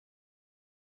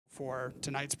for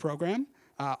tonight's program.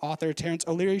 Author Terence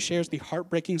O'Leary shares the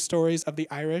heartbreaking stories of the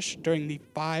Irish during the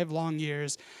 5 long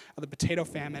years of the Potato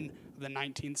Famine of the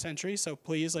 19th century. So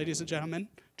please, ladies and gentlemen,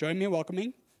 join me in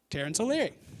welcoming Terence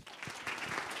O'Leary.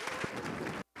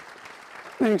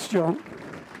 Thanks, Joe.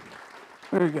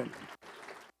 Very good.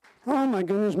 Oh, my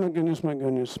goodness, my goodness, my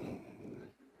goodness.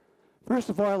 First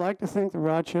of all, I'd like to thank the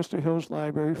Rochester Hills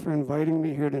Library for inviting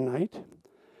me here tonight.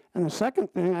 And the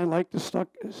second thing, I'd like to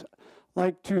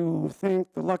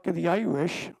thank the Luck of the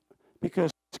Irish,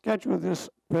 because I scheduled this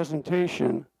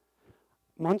presentation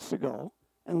months ago,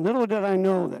 and little did I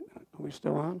know that, are we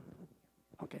still on?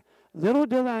 Okay. Little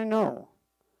did I know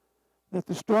that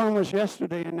the storm was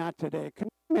yesterday and not today. Can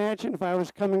you imagine if I was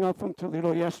coming up from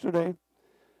Toledo yesterday?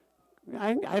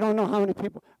 I don't know how many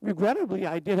people. Regrettably,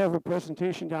 I did have a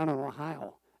presentation down in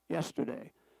Ohio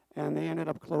yesterday, and they ended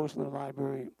up closing the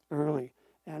library early.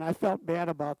 And I felt bad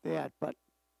about that. But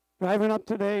driving up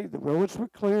today, the roads were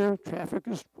clear. Traffic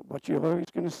is what you're always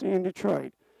going to see in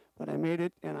Detroit. But I made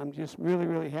it, and I'm just really,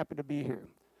 really happy to be here.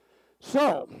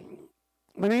 So,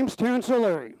 my name's Terence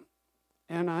O'Leary.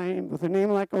 And with a name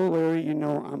like O'Leary, you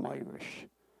know I'm Irish.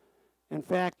 In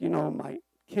fact, you know, my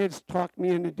kids talked me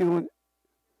into doing.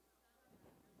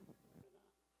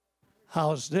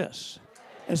 How's this?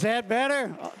 Is that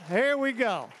better? Here we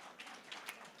go.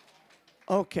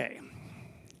 Okay.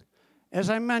 As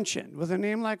I mentioned, with a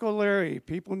name like O'Leary,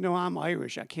 people know I'm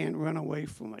Irish. I can't run away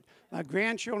from it. My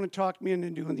grandchildren talked me into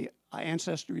doing the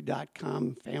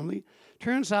Ancestry.com family.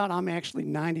 Turns out I'm actually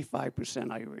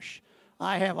 95% Irish.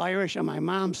 I have Irish on my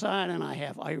mom's side, and I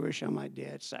have Irish on my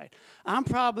dad's side. I'm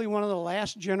probably one of the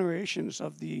last generations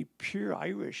of the pure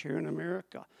Irish here in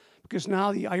America, because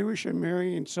now the Irish are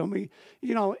marrying so many.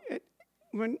 You know,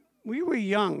 when we were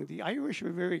young, the Irish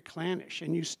were very clannish,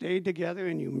 and you stayed together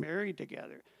and you married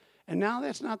together. And now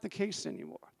that's not the case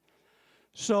anymore.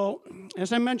 So,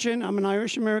 as I mentioned, I'm an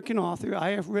Irish-American author.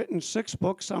 I have written 6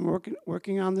 books. I'm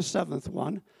working on the 7th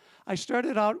one. I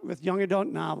started out with young adult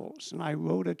novels, and I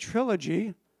wrote a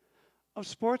trilogy of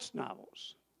sports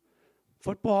novels: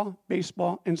 football,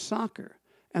 baseball, and soccer.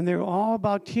 And they're all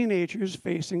about teenagers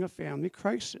facing a family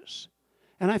crisis.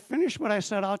 And I finished what I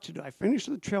set out to do. I finished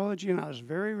the trilogy, and I was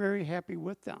very, very happy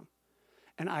with them.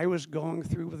 And I was going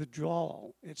through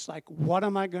withdrawal. It's like, what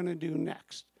am I going to do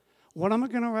next? What am I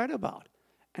going to write about?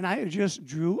 And I just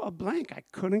drew a blank. I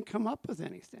couldn't come up with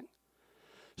anything.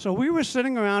 So we were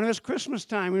sitting around, it was Christmas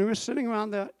time, we were sitting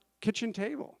around the kitchen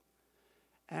table.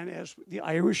 And as the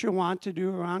Irish want to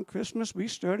do around Christmas, we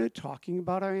started talking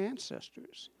about our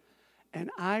ancestors.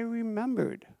 And I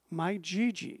remembered my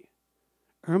Gigi,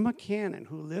 Irma Cannon,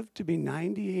 who lived to be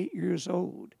 98 years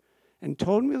old, and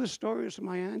told me the stories of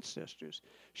my ancestors.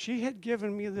 She had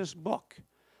given me this book.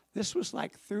 This was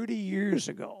like 30 years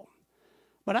ago.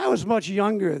 But I was much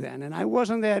younger then, and I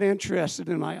wasn't that interested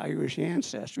in my Irish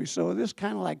ancestry, so this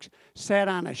kind of like sat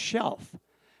on a shelf.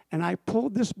 And I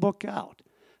pulled this book out.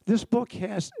 This book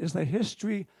is the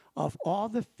history of all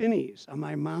the Finneys on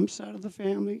my mom's side of the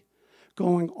family,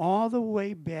 going all the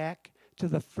way back to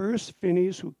the first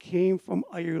Finneys who came from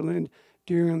Ireland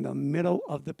during the middle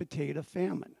of the Potato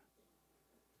Famine.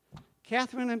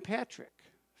 Catherine and Patrick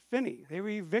Finney, they were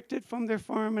evicted from their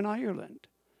farm in Ireland.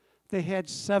 They had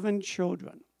 7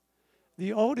 children.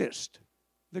 The oldest,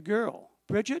 the girl,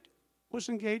 Bridget, was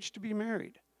engaged to be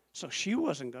married. So she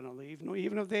wasn't going to leave. No,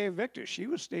 even if they evicted her, she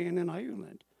was staying in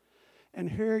Ireland. And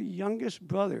her youngest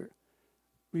brother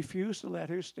refused to let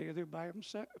her stay there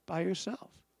by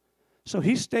herself. So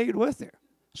he stayed with her.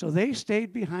 So they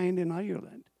stayed behind in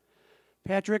Ireland.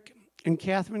 Patrick and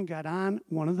Catherine got on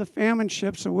one of the famine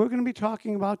ships that we're going to be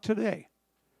talking about today.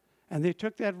 And they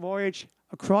took that voyage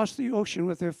across the ocean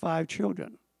with their 5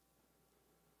 children.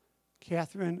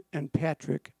 Catherine and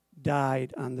Patrick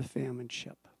died on the famine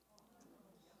ship.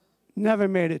 Never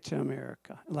made it to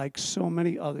America, like so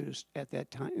many others at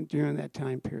that time, during that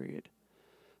time period.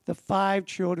 The 5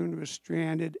 children were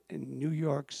stranded in New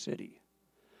York City.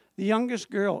 The youngest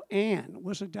girl, Anne,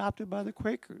 was adopted by the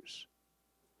Quakers.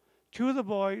 2 of the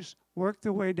boys worked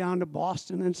their way down to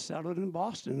Boston and settled in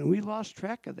Boston, and we lost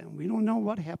track of them. We don't know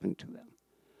what happened to them.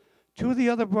 2 of the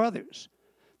other brothers,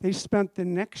 they spent the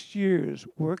next years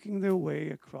working their way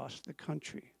across the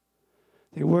country.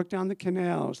 They worked on the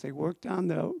canals, they worked on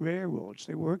the railroads,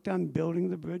 they worked on building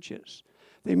the bridges.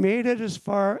 They made it as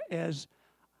far as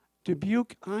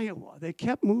Dubuque, Iowa. They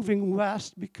kept moving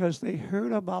west because they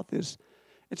heard about this.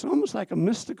 It's almost like a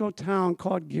mystical town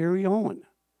called Garryowen,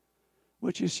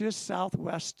 which is just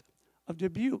southwest of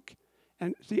Dubuque.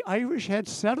 And the Irish had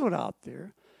settled out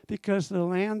there because the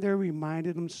land there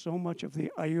reminded them so much of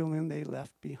the Ireland they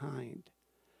left behind.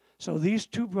 So these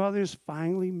two brothers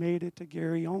finally made it to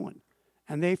Garryowen,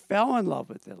 and they fell in love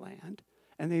with the land,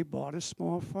 and they bought a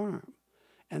small farm.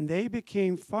 And they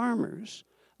became farmers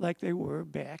like they were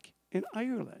back in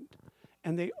Ireland.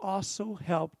 And they also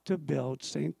helped to build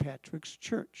St. Patrick's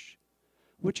Church,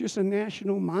 which is a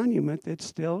national monument that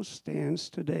still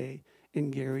stands today in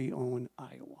Garryowen,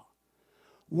 Iowa.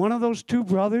 One of those two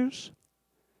brothers,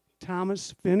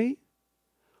 Thomas Finney,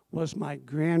 was my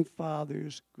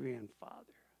grandfather's grandfather.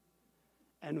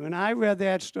 And when I read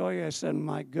that story, I said,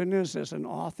 my goodness, as an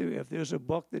author, if there's a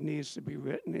book that needs to be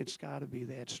written, it's got to be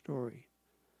that story.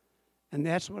 And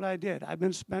that's what I did.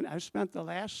 I've spent the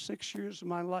last 6 years of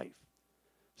my life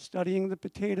studying the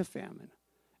Potato Famine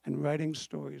and writing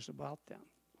stories about them.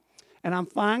 And I'm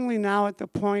finally now at the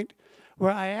point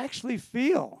where I actually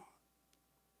feel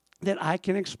that I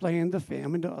can explain the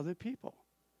famine to other people,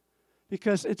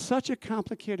 because it's such a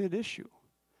complicated issue,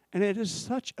 and it is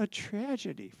such a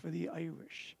tragedy for the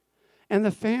Irish. And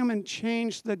the famine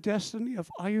changed the destiny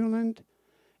of Ireland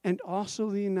and also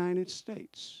the United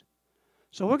States.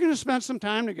 So we're going to spend some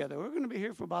time together. We're going to be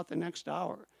here for about the next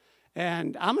hour.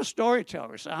 And I'm a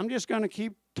storyteller, so I'm just going to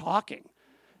keep talking.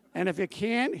 And if you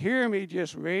can't hear me,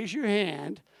 just raise your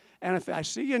hand. And if I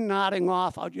see you nodding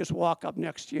off, I'll just walk up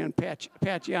next to you and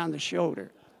pat you on the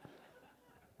shoulder.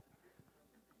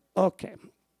 Okay.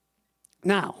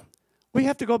 Now, we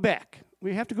have to go back.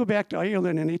 We have to go back to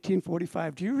Ireland in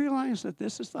 1845. Do you realize that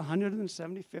this is the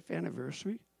 175th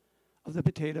anniversary of the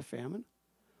Potato Famine?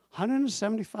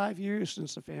 175 years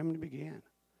since the famine began.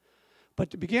 But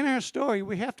to begin our story,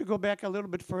 we have to go back a little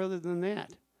bit further than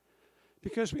that,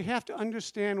 because we have to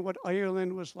understand what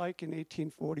Ireland was like in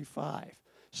 1845.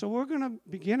 So we're going to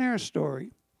begin our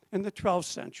story in the 12th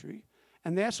century,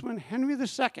 and that's when Henry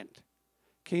II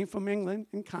came from England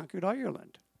and conquered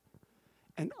Ireland.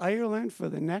 And Ireland, for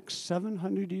the next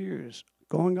 700 years,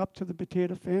 going up to the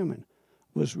Potato Famine,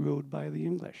 was ruled by the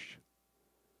English.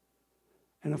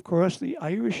 And of course, the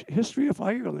Irish history of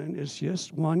Ireland is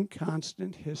just one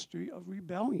constant history of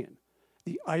rebellion.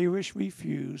 The Irish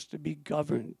refused to be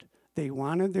governed. They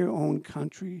wanted their own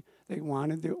country. They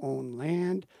wanted their own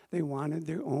land. They wanted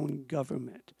their own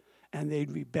government. And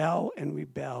they'd rebel and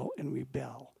rebel and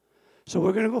rebel. So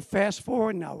we're going to go fast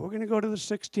forward now. We're going to go to the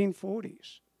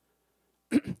 1640s.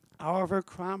 Oliver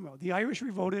Cromwell. The Irish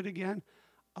revolted again.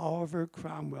 Oliver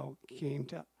Cromwell came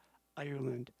to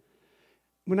Ireland.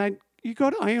 You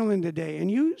go to Ireland today, and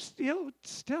you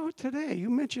still today, you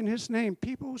mention his name,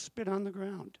 people spit on the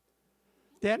ground.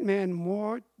 That man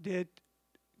did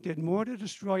more to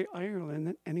destroy Ireland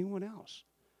than anyone else.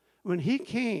 When he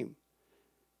came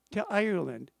to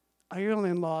Ireland,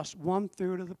 Ireland lost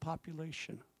 1/3 of the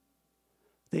population.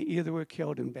 They either were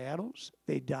killed in battles,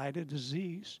 they died of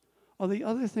disease, or the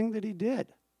other thing that he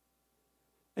did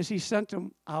is he sent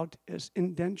them out as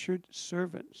indentured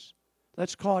servants.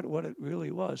 Let's call it what it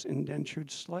really was, indentured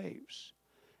slaves.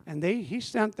 And he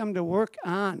sent them to work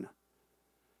on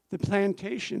the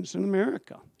plantations in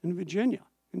America, in Virginia,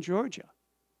 in Georgia.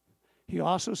 He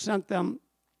also sent them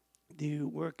to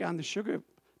work on the sugar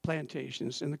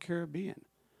plantations in the Caribbean.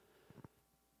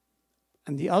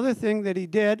 And the other thing that he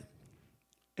did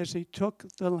is he took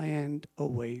the land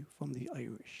away from the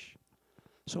Irish.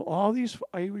 So all these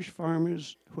Irish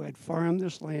farmers who had farmed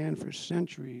this land for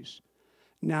centuries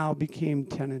now became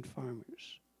tenant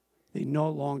farmers. They no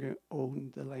longer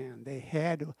owned the land. They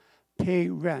had to pay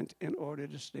rent in order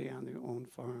to stay on their own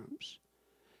farms.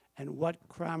 And what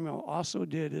Cromwell also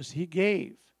did is he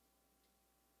gave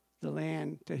the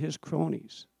land to his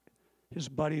cronies, his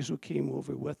buddies who came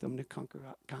over with him to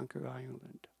conquer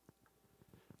Ireland.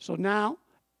 So now,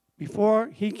 before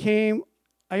he came,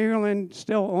 Ireland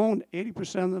still owned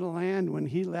 80% of the land. When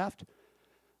he left,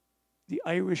 the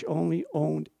Irish only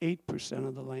owned 8%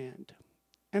 of the land.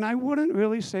 And I wouldn't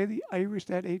really say the Irish,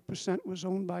 that 8% was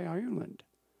owned by Ireland.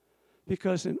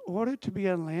 Because in order to be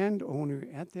a landowner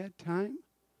at that time,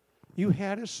 you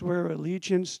had to swear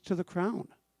allegiance to the crown.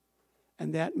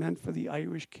 And that meant for the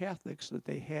Irish Catholics that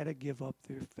they had to give up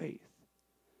their faith.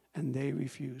 And they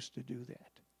refused to do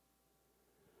that.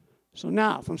 So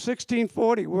now, from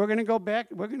 1640, we're going to go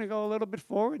back, we're going to go a little bit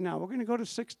forward now. We're going to go to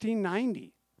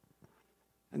 1690.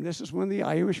 And this is when the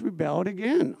Irish rebelled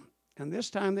again. And this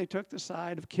time they took the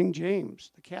side of King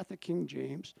James, the Catholic King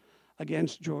James,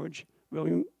 against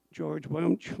William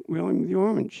the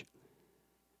Orange.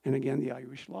 And again, the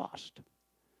Irish lost.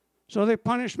 So their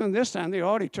punishment this time, they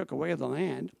already took away the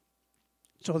land.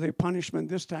 So their punishment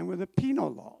this time were the penal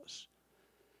laws.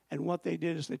 And what they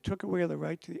did is they took away the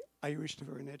right to the Irish to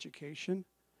an education,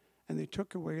 and they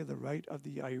took away the right of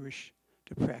the Irish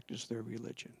to practice their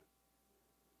religion.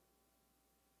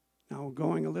 Now,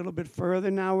 going a little bit further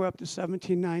now, we're up to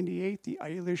 1798. The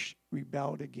Irish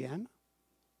rebelled again.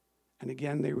 And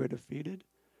again, they were defeated.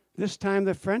 This time,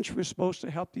 the French were supposed to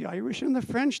help the Irish, and the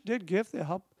French did give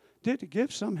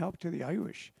some help to the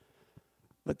Irish.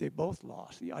 But they both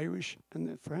lost, the Irish and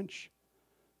the French.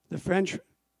 The French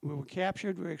who were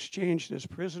captured were exchanged as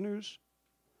prisoners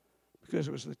because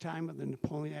it was the time of the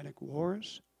Napoleonic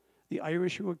Wars. The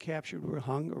Irish who were captured were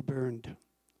hung or burned.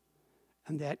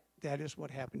 And that is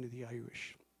what happened to the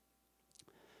Irish.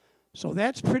 So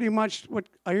that's pretty much what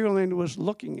Ireland was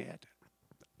looking at,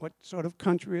 what sort of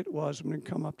country it was when it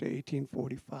come up to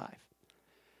 1845.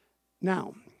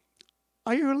 Now,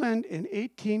 Ireland in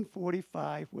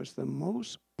 1845 was the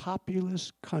most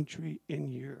populous country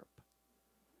in Europe.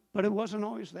 But it wasn't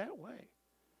always that way.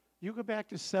 You go back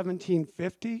to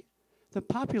 1750, the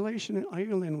population in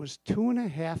Ireland was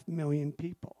 2.5 million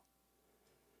people.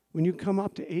 When you come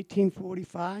up to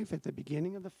 1845, at the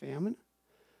beginning of the famine,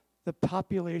 the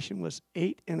population was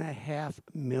 8.5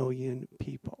 million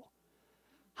people.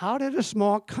 How did a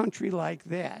small country like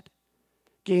that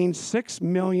gain 6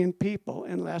 million people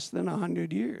in less than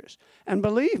 100 years? And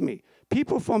believe me,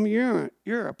 people from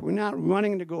Europe were not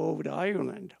running to go over to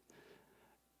Ireland.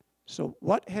 So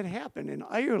what had happened in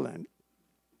Ireland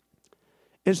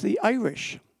is the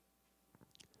Irish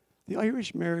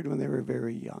married when they were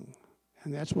very young.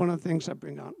 And that's one of the things I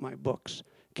bring out in my books,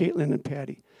 Caitlin and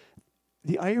Patty.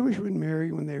 The Irish would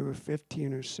marry when they were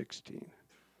 15 or 16.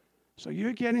 So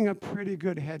you're getting a pretty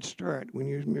good head start when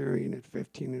you're marrying at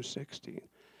 15 or 16.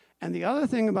 And the other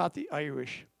thing about the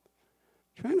Irish,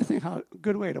 I'm trying to think how a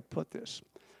good way to put this.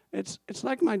 It's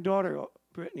like my daughter,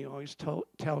 Brittany, always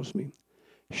tells me.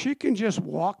 She can just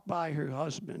walk by her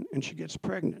husband and she gets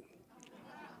pregnant.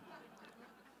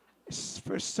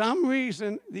 For some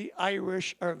reason, the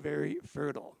Irish are very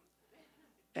fertile.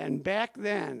 And back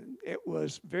then, it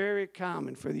was very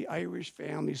common for the Irish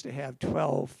families to have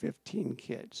 12, 15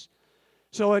 kids.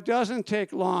 So it doesn't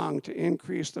take long to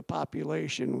increase the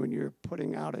population when you're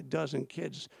putting out a dozen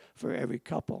kids for every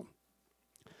couple.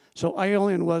 So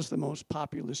Ireland was the most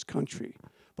populous country.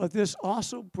 But this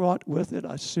also brought with it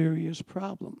a serious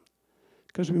problem.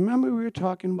 Because remember, we were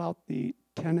talking about the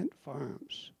tenant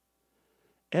farms.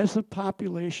 As the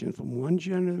population from one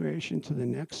generation to the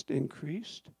next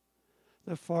increased,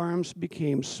 the farms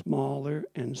became smaller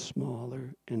and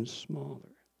smaller and smaller.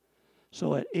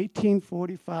 So at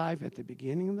 1845, at the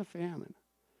beginning of the famine,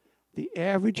 the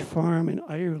average farm in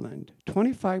Ireland,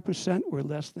 25% were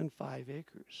less than 5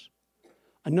 acres.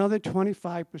 Another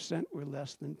 25% were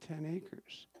less than 10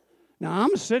 acres. Now,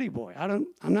 I'm a city boy. I'm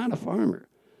not a farmer.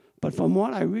 But from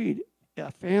what I read,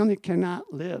 a family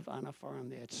cannot live on a farm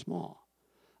that small,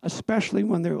 especially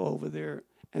when they're over there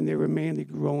and they were mainly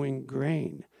growing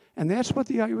grain. And that's what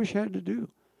the Irish had to do.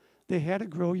 They had to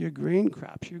grow your grain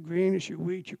crops. Your grain is your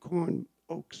wheat, your corn,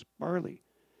 oats, barley.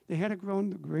 They had to grow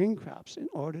the grain crops in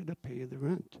order to pay the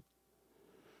rent.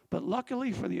 But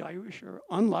luckily for the Irish, or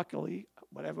unluckily,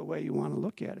 whatever way you want to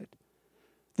look at it,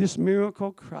 this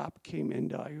miracle crop came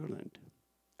into Ireland,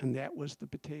 and that was the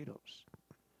potatoes.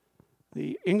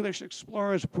 The English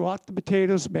explorers brought the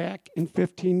potatoes back in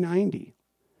 1590.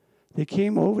 They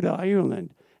came over to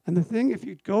Ireland. And the thing, if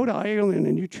you go to Ireland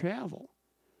and you travel,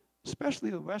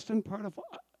 especially the western part of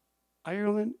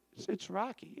Ireland, it's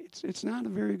rocky. It's not a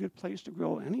very good place to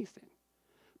grow anything.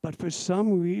 But for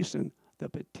some reason, the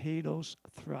potatoes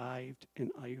thrived in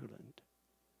Ireland.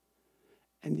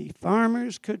 And the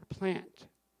farmers could plant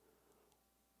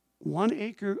 1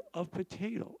 acre of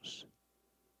potatoes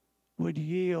would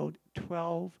yield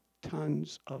 12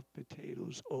 tons of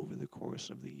potatoes over the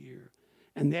course of the year.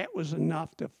 And that was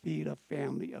enough to feed a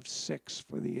family of 6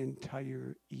 for the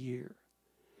entire year.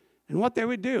 And what they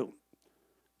would do,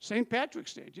 St.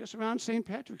 Patrick's Day, just around St.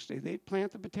 Patrick's Day, they'd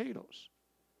plant the potatoes.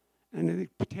 And the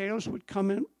potatoes would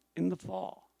come in the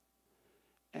fall.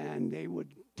 And they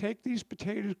would take these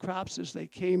potato crops as they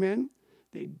came in.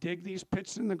 They'd dig these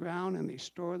pits in the ground, and they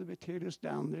store the potatoes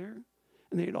down there.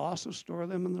 And they'd also store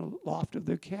them in the loft of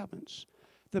their cabins.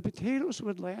 The potatoes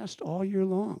would last all year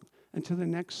long until the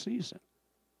next season.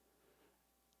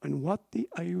 And what the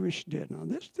Irish did, now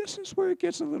this is where it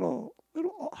gets a little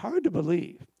hard to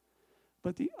believe,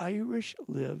 but the Irish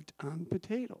lived on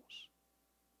potatoes.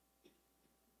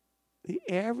 The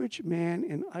average man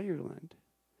in Ireland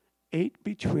ate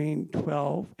between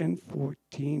 12 and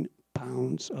 14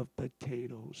 pounds of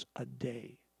potatoes a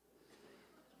day.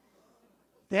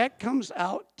 That comes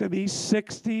out to be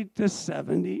 60 to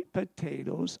 70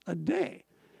 potatoes a day.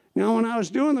 Now, when I was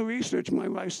doing the research, my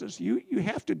wife says, you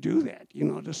have to do that,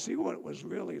 to see what it was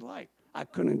really like. I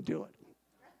couldn't do it.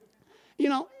 You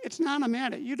know, it's not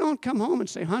automatic. You don't come home and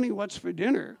say, honey, what's for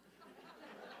dinner?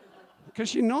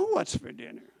 Because you know what's for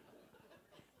dinner.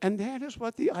 And that is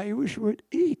what the Irish would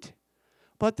eat.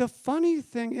 But the funny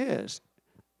thing is,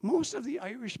 most of the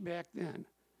Irish back then,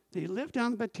 they lived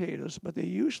on potatoes, but they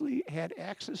usually had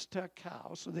access to a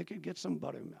cow so they could get some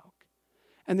buttermilk.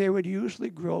 And they would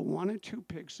usually grow 1 or 2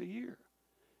 pigs a year.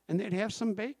 And they'd have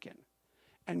some bacon.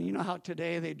 And you know how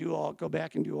today they go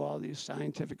back and do all these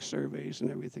scientific surveys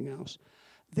and everything else.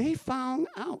 They found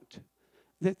out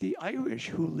that the Irish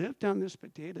who lived on this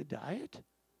potato diet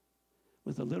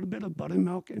with a little bit of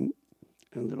buttermilk and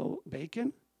a little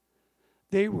bacon,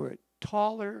 they were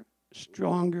taller,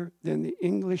 stronger than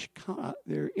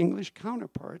their English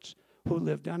counterparts who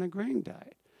lived on a grain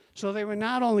diet. So they were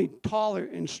not only taller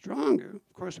and stronger,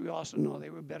 of course we also know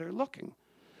they were better looking.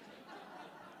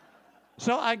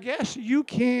 So I guess you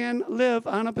can live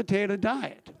on a potato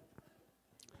diet.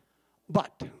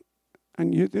 But,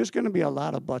 and there's going to be a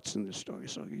lot of buts in this story,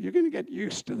 so you're going to get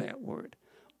used to that word.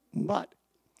 But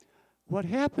what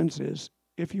happens is,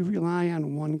 if you rely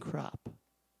on one crop,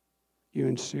 you're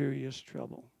in serious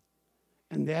trouble.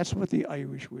 And that's what the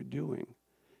Irish were doing.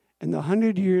 In the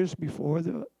 100 years before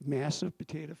the massive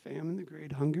potato famine, the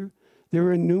Great Hunger, there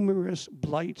were numerous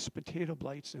blights, potato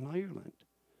blights in Ireland.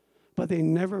 But they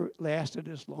never lasted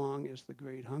as long as the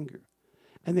Great Hunger.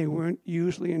 And they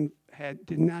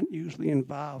did not usually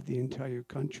involve the entire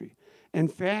country. In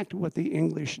fact, what the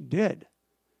English did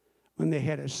when they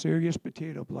had a serious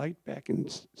potato blight back in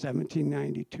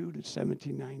 1792 to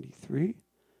 1793,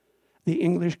 the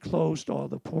English closed all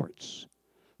the ports.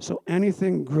 So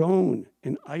anything grown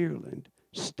in Ireland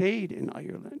stayed in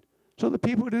Ireland. So the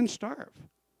people didn't starve.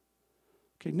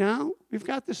 Okay, now we've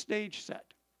got the stage set.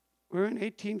 We're in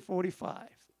 1845.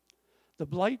 The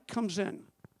blight comes in,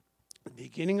 the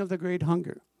beginning of the Great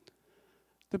Hunger.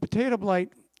 The potato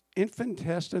blight,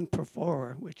 infantescent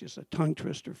perfora, which is a tongue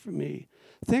twister for me,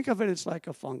 think of it as like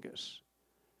a fungus.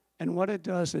 And what it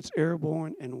does, it's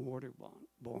airborne and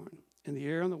waterborne. And the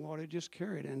air and the water just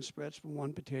carry it and spreads from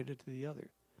one potato to the other.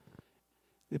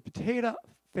 The potato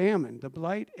famine, the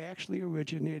blight, actually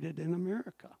originated in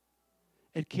America.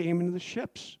 It came in the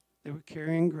ships. They were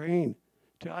carrying grain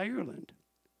to Ireland.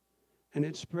 And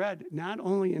it spread not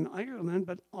only in Ireland,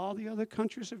 but all the other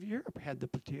countries of Europe had the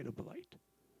potato blight.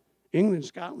 England,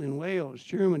 Scotland, Wales,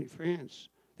 Germany, France,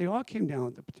 they all came down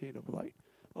with the potato blight.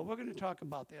 But we're going to talk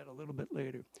about that a little bit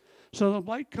later. So the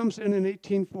blight comes in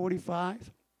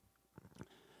 1845.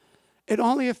 It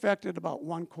only affected about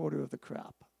 1/4 of the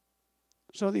crop.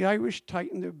 So the Irish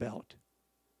tightened their belt,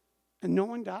 and no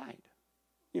one died.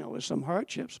 You know, with some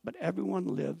hardships, but everyone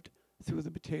lived through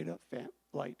the potato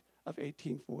blight of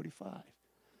 1845.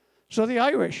 So the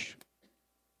Irish,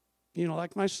 you know,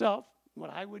 like myself, what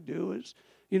I would do is,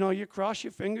 you know, you cross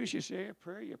your fingers, you say a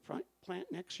prayer, you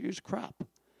plant next year's crop.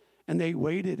 And they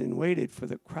waited and waited for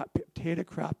the potato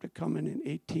crop to come in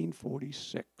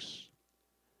 1846.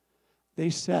 They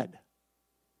said,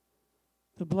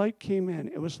 the blight came in.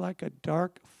 It was like a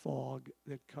dark fog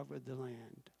that covered the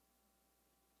land.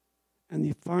 And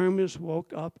the farmers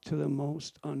woke up to the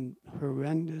most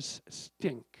horrendous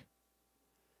stink.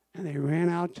 And they ran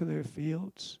out to their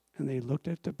fields, and they looked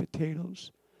at the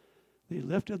potatoes. They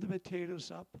lifted the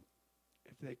potatoes up.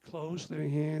 If they closed their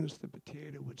hands, the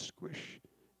potato would squish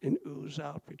and ooze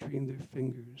out between their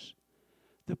fingers.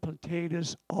 The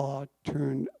potatoes all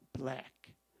turned black.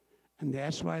 And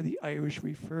that's why the Irish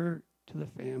refer to the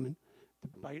famine,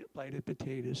 the blighted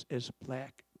potatoes, as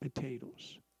black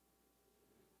potatoes.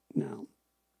 Now,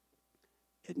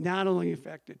 it not only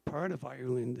affected part of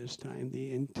Ireland this time,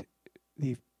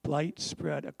 the blight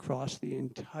spread across the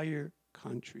entire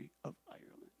country of Ireland.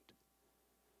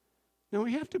 Now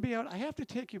we have to I have to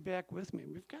take you back with me.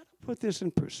 We've got to put this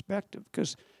in perspective,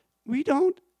 because we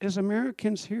don't, as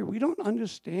Americans here, we don't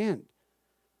understand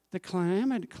the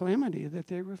calamity that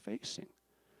they were facing.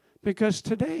 Because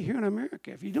today, here in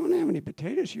America, if you don't have any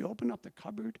potatoes, you open up the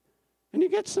cupboard and you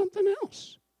get something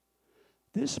else.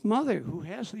 This mother who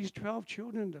has these 12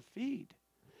 children to feed,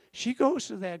 she goes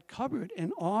to that cupboard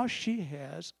and all she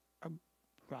has are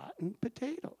rotten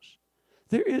potatoes.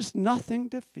 There is nothing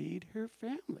to feed her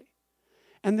family.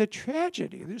 And the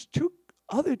tragedy, there's 2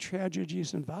 other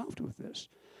tragedies involved with this,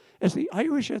 as the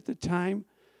Irish at the time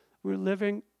were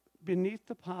living beneath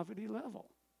the poverty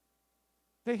level.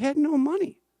 They had no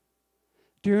money.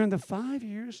 During the 5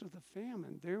 years of the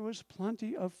famine, there was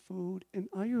plenty of food in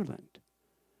Ireland.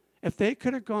 If they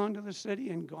could have gone to the city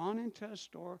and gone into a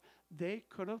store, they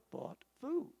could have bought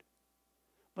food.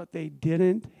 But they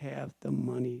didn't have the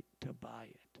money to buy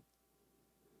it.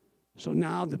 So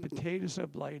now the potatoes are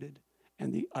blighted,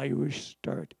 and the Irish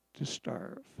start to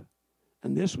starve.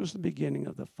 And this was the beginning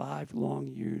of the 5 long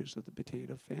years of the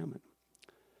Potato Famine.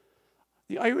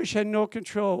 The Irish had no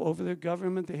control over their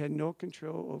government. They had no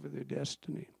control over their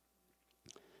destiny.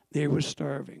 They were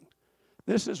starving.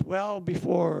 This is well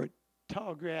before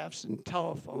telegraphs and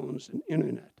telephones and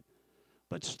internet.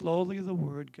 But slowly the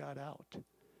word got out.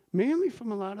 Mainly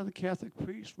from a lot of the Catholic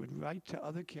priests would write to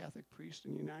other Catholic priests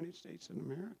in the United States and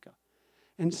America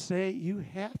and say, you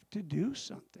have to do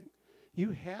something.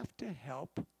 You have to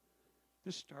help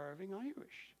the starving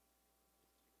Irish.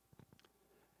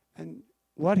 And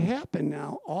what happened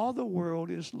now, all the world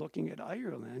is looking at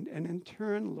Ireland and in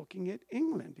turn looking at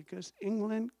England because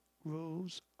England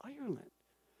rules Ireland.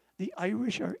 The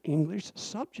Irish are English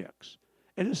subjects.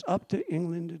 It is up to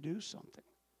England to do something.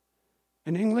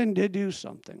 And England did do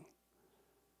something.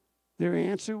 Their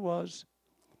answer was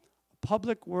a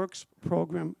public works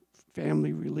program,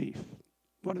 family relief.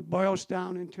 What it boils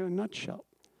down into a nutshell.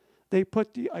 They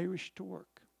put the Irish to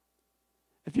work.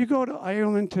 If you go to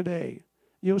Ireland today,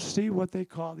 you'll see what they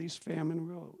call these famine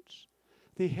roads.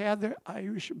 They had their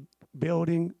Irish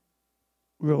building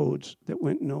roads that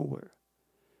went nowhere.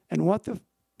 And what the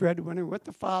breadwinner, what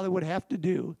the father would have to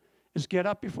do is get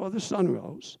up before the sun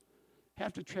rose,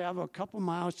 have to travel a couple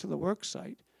miles to the work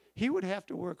site. He would have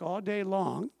to work all day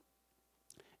long.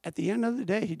 At the end of the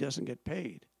day, he doesn't get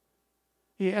paid.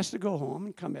 He has to go home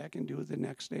and come back and do it the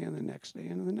next day and the next day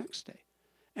and the next day.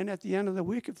 And at the end of the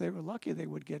week, if they were lucky, they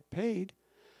would get paid.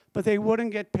 But they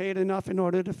wouldn't get paid enough in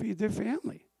order to feed their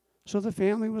family. So the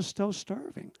family was still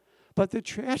starving. But the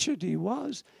tragedy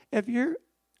was, if you're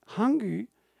hungry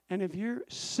and if you're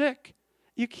sick,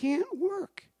 you can't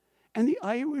work. And the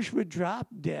Irish would drop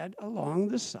dead along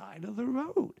the side of the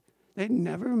road. They'd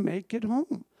never make it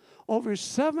home. Over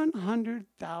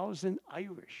 700,000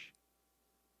 Irish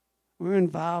were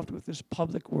involved with this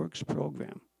public works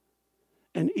program.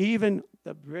 And even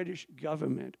the British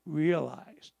government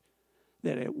realized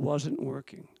that it wasn't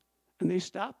working. And they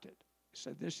stopped it. They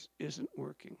said, this isn't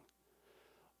working.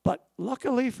 But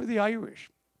luckily for the Irish,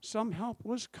 some help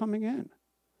was coming in.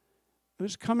 It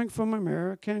was coming from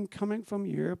America and coming from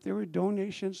Europe. There were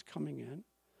donations coming in.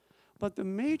 But the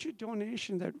major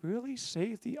donation that really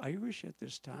saved the Irish at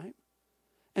this time,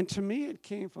 and to me it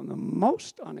came from the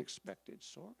most unexpected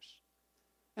source,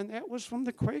 and that was from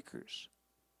the Quakers.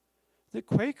 The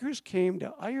Quakers came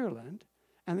to Ireland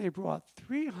and they brought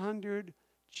 300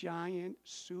 giant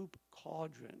soup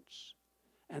cauldrons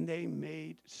and they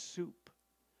made soup.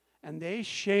 And they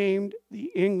shamed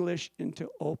the English into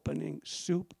opening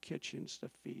soup kitchens to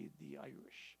feed the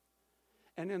Irish.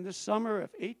 And in the summer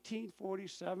of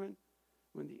 1847,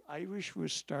 when the Irish were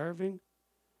starving,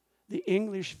 the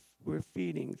English were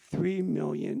feeding 3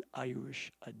 million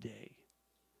Irish a day.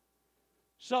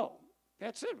 So,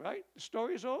 that's it, right? The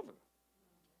story's over.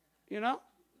 You know?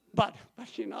 But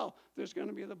you know, there's going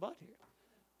to be the but here.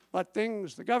 But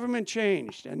the government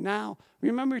changed. And now,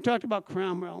 remember we talked about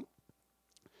Cromwell?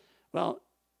 Well,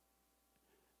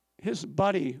 his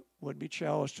buddy would be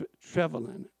Charles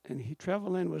Trevelyan, and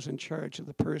Trevelyan was in charge of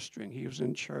the purse string. He was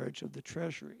in charge of the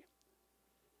treasury.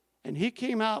 And he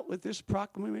came out with this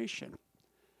proclamation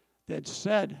that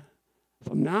said,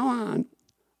 from now on,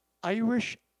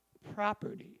 Irish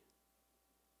property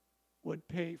would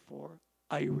pay for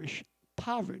Irish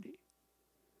poverty.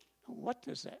 Now, what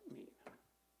does that mean?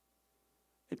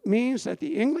 It means that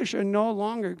the English are no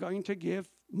longer going to give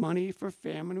money for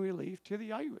famine relief to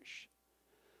the Irish.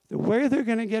 The way they're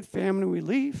going to get famine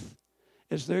relief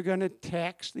is they're going to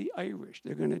tax the Irish.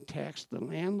 They're going to tax the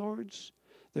landlords.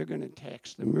 They're going to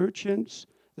tax the merchants.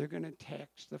 They're going to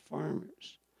tax the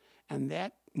farmers. And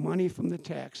that money from the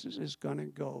taxes is going to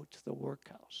go to the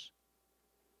workhouse.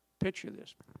 Picture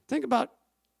this. Think about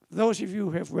those of you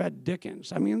who have read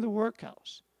Dickens. I mean, the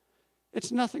workhouse.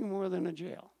 It's nothing more than a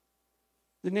jail.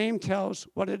 The name tells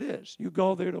what it is. You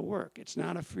go there to work. It's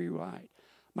not a free ride.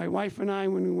 My wife and I,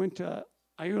 when we went to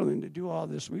Ireland to do all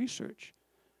this research,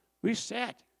 we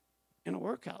sat in a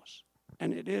workhouse,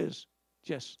 and it is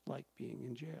just like being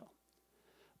in jail.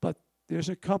 But there's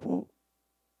a couple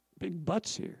big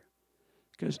buts here,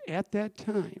 because at that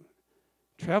time,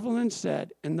 Trevelyan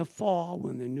said in the fall,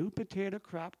 when the new potato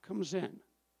crop comes in,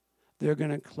 they're going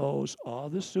to close all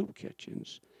the soup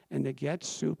kitchens, and to get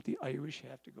soup, the Irish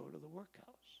have to go to the workhouse.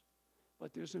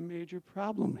 But there's a major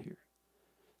problem here.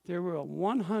 There were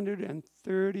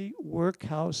 130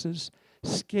 workhouses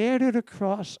scattered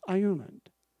across Ireland.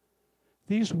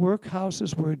 These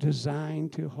workhouses were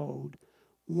designed to hold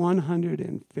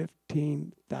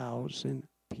 115,000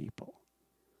 people.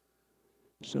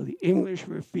 So the English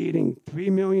were feeding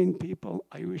 3 million people,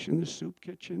 Irish in the soup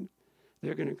kitchen.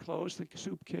 They're going to close the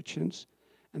soup kitchens,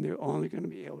 and they're only going to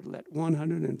be able to let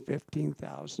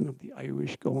 115,000 of the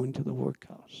Irish go into the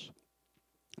workhouse.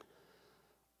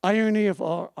 Irony of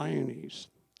all ironies,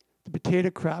 the potato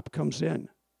crop comes in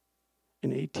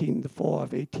the fall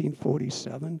of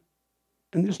 1847,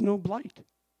 and there's no blight.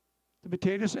 The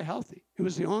potatoes are healthy. It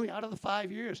was the only, out of the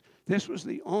 5 years, this was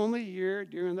the only year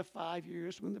during the 5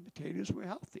 years when the potatoes were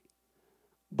healthy.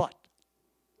 But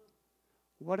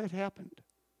what had happened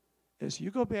is you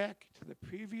go back to the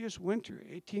previous winter,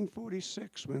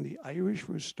 1846, when the Irish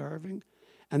were starving,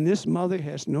 and this mother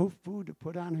has no food to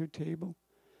put on her table.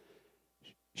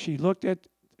 She looked at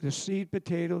the seed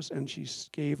potatoes and she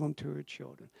gave them to her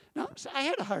children. Now, I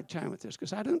had a hard time with this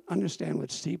because I didn't understand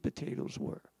what seed potatoes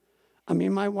were. I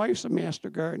mean, my wife's a master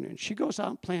gardener, and she goes out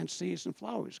and plants seeds and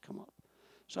flowers come up.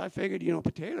 So I figured,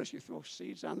 potatoes, you throw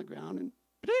seeds on the ground and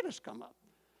potatoes come up.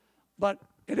 But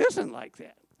it isn't like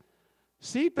that.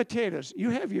 Seed potatoes, you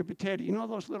have your potato, you know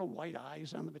those little white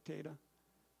eyes on the potato?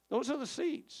 Those are the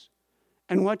seeds.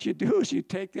 And what you do is you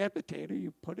take that potato,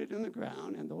 you put it in the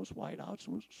ground, and those whiteouts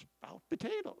will sprout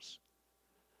potatoes.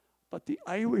 But the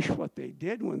Irish, what they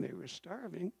did when they were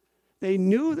starving, they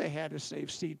knew they had to save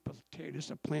seed potatoes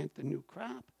to plant the new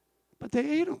crop, but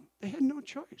they ate them. They had no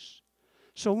choice.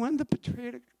 So when the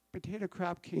potato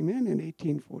crop came in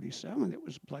 1847, it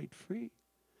was blight-free.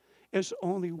 It's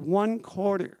only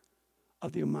 1/4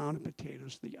 of the amount of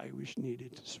potatoes the Irish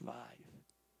needed to survive.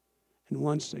 And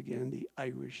once again, the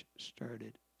Irish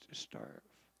started to starve.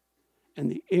 And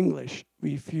the English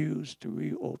refused to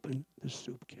reopen the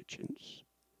soup kitchens.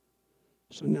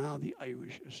 So now the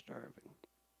Irish are starving.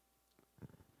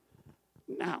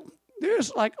 Now,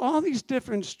 there's like all these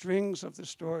different strings of the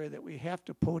story that we have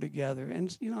to pull together.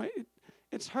 And,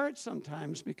 it's hard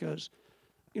sometimes because,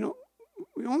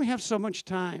 we only have so much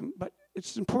time, but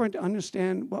it's important to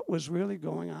understand what was really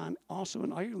going on also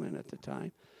in Ireland at the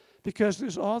time, because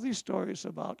there's all these stories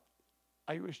about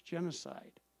Irish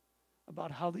genocide,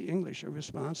 about how the English are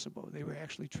responsible. They were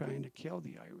actually trying to kill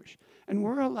the Irish. And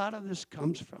where a lot of this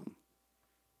comes from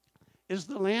is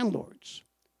the landlords.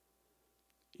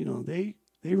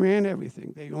 They ran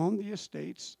everything. They owned the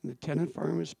estates, and the tenant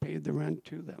farmers paid the rent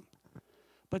to them.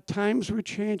 But times were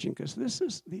changing, because this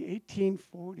is the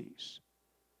 1840s.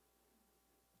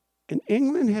 And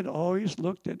England had always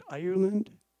looked at Ireland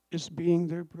as being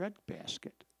their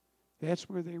breadbasket. That's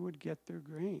where they would get their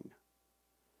grain.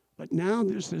 But now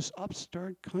there's this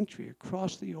upstart country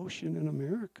across the ocean in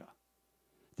America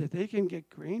that they can get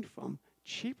grain from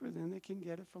cheaper than they can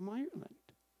get it from Ireland.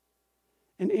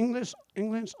 And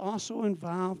England's also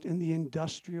involved in the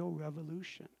Industrial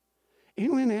Revolution.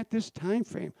 England at this time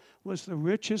frame was the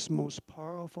richest, most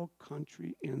powerful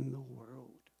country in the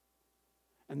world.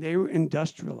 And they were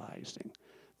industrializing.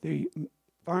 The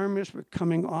farmers were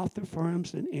coming off the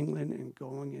farms in England and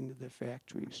going into the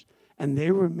factories. And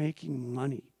they were making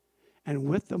money. And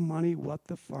with the money, what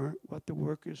the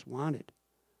workers wanted.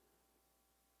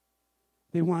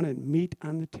 They wanted meat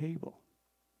on the table.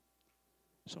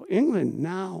 So England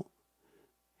now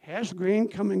has grain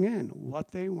coming in.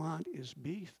 What they want is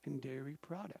beef and dairy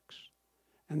products.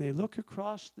 And they look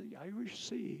across the Irish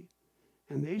Sea,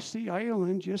 and they see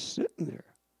Ireland just sitting there.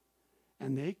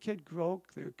 And they could grow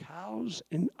their cows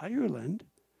in Ireland,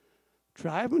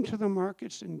 drive them to the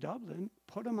markets in Dublin,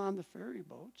 put them on the ferry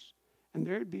boats, and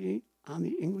they'd be on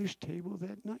the English table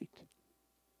that night.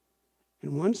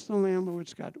 And once the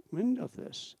landlords got wind of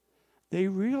this, they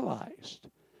realized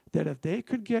that if they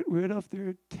could get rid of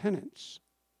their tenants,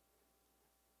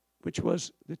 which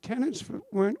was, the tenants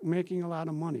weren't making a lot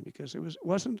of money because it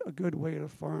wasn't a good way to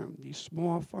farm. These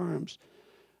small farms,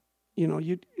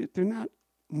 they're not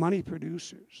money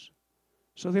producers.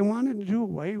 So they wanted to do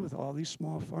away with all these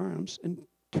small farms and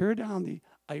tear down the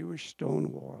Irish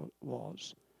stone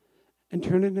walls and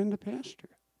turn it into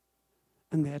pasture.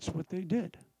 And that's what they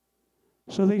did.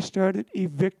 So they started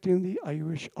evicting the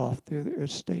Irish off their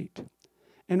estate.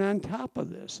 And on top of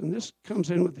this, and this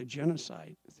comes in with the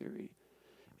genocide theory,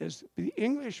 is the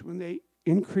English, when they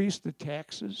increased the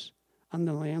taxes on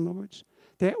the landlords,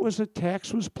 a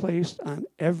tax was placed on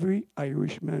every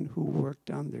Irishman who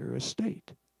worked on their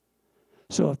estate.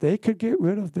 So if they could get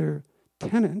rid of their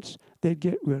tenants, they'd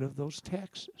get rid of those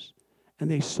taxes. And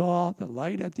they saw the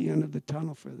light at the end of the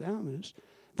tunnel for them is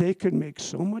they could make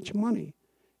so much money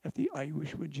if the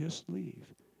Irish would just leave.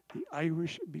 The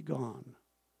Irish would be gone.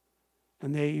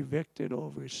 And they evicted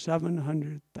over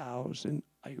 700,000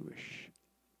 Irish.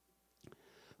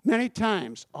 Many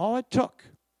times, all it took,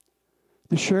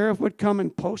 the sheriff would come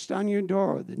and post on your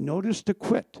door the notice to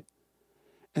quit.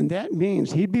 And that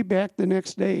means he'd be back the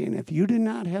next day. And if you did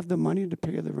not have the money to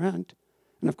pay the rent,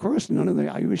 And of course, none of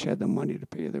the Irish had the money to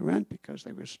pay the rent because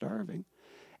they were starving.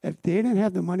 If they didn't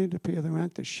have the money to pay the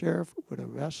rent, the sheriff would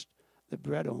arrest the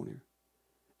bread owner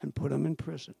and put him in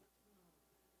prison.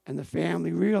 And the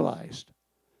family realized,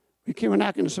 we're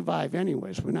not going to survive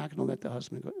anyways. We're not going to let the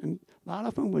husband go. And a lot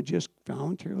of them would just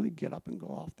voluntarily get up and go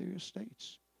off their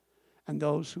estates. And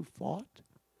those who fought,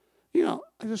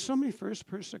 there's so many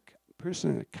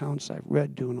first-person accounts I've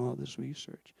read doing all this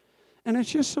research. And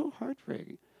it's just so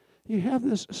heartbreaking. You have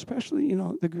this, especially,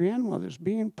 the grandmother's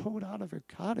being pulled out of her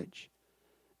cottage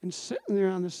and sitting there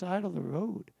on the side of the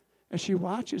road as she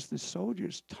watches the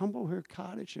soldiers tumble her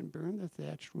cottage and burn the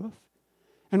thatched roof.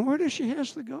 And where does she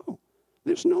have to go?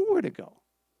 There's nowhere to go.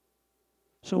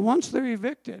 So once they're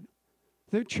evicted,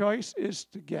 their choice is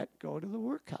to go to the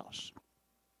workhouse.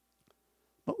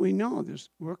 But we know this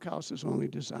workhouse is only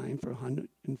designed for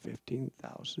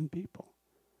 115,000 people.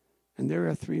 And there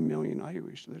are 3 million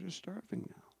Irish that are starving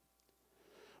now.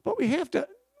 But we have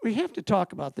to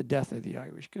talk about the death of the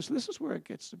Irish, because this is where it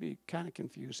gets to be kind of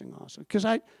confusing also. Because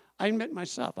I admit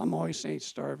myself, I'm always saying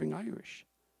starving Irish.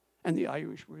 And the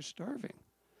Irish were starving.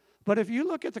 But if you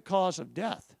look at the cause of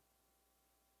death,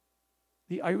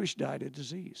 the Irish died of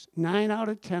disease. 9 out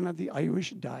of 10 of the Irish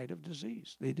died of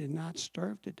disease. They did not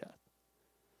starve to death.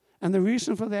 And the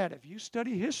reason for that, if you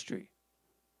study history,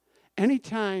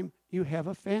 anytime you have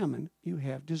a famine, you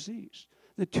have disease.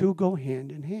 The two go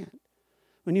hand in hand.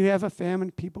 When you have a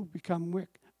famine, people become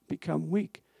weak.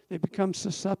 They become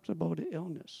susceptible to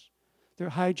illness. Their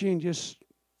hygiene just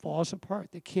falls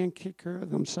apart. They can't take care of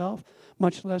themselves,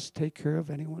 much less take care of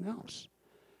anyone else.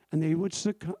 And they would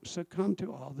succumb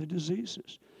to all the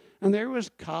diseases. And there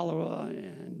was cholera,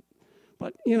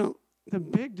 but the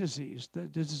big disease, the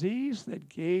disease that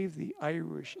gave the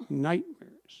Irish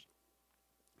nightmares,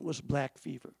 was black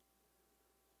fever.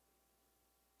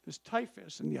 There's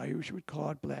typhus, and the Irish would call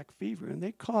it black fever. And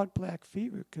they call it black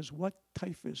fever because what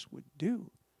typhus would do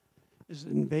is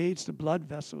it invades the blood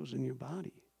vessels in your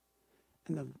body.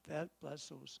 And the blood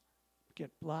vessels get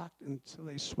blocked until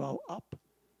they swell up.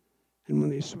 And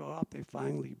when they swell up, they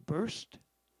finally burst,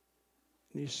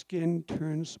 and your skin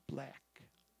turns black.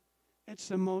 It's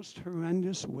the most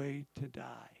horrendous way to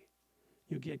die.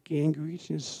 You get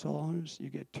gangrenous sores, you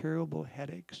get terrible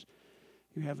headaches,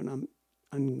 you have an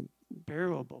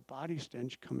unbearable body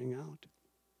stench coming out,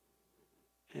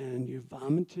 and you're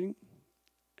vomiting,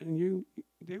 and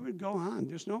they would go on.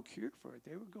 There's no cure for it.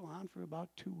 They would go on for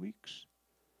about 2 weeks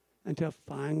until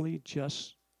finally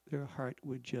their heart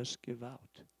would just give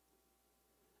out.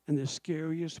 And the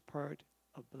scariest part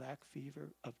of black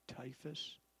fever, of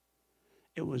typhus,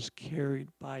 it was carried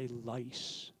by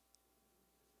lice.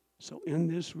 So in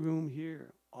this room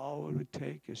here, all it would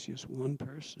take is just one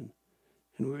person.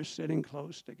 And we're sitting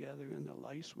close together, and the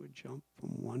lice would jump from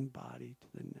one body to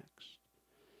the next.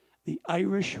 The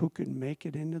Irish who could make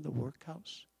it into the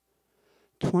workhouse,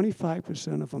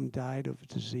 25% of them died of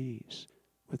disease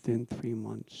within 3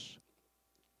 months.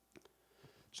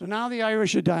 So now the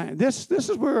Irish are dying. This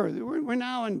is where we're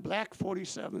now in Black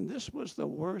 47. This was the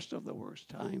worst of the worst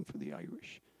time for the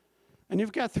Irish. And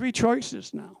you've got 3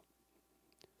 choices now.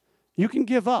 You can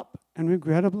give up. And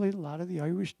regrettably, a lot of the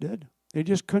Irish did. They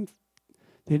just couldn't.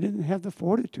 They didn't have the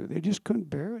fortitude. They just couldn't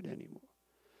bear it anymore.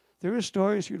 There were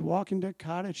stories you'd walk into a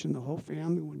cottage and the whole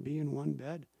family would be in one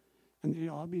bed, and they'd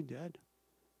all be dead.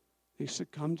 They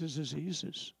succumbed to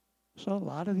diseases. So a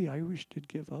lot of the Irish did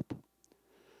give up.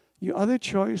 The other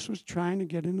choice was trying to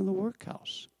get into the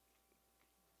workhouse.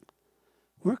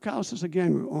 Workhouses,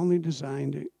 again, were only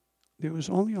designed there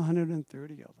was only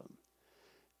 130 of them.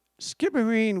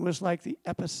 Skibbereen was like the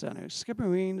epicenter.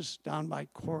 Skibbereen's down by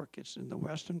Cork. It's in the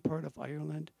western part of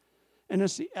Ireland. And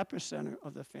it's the epicenter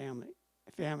of the famine.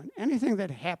 Anything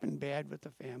that happened bad with the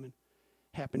famine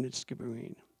happened at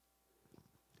Skibbereen.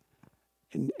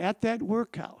 And at that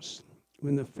workhouse,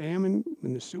 when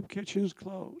the soup kitchens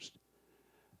closed,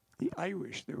 the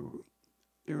Irish, the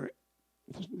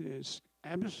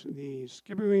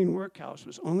Skibbereen workhouse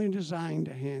was only designed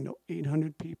to handle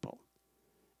 800 people.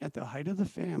 At the height of the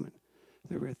famine,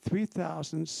 there were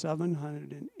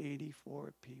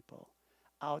 3,784 people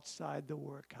outside the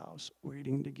workhouse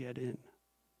waiting to get in.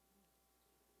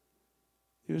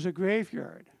 There's a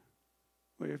graveyard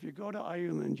where if you go to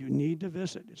Ireland, you need to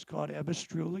visit. It's called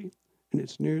Abestruley, and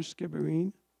it's near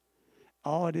Skibbereen.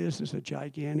 All it is a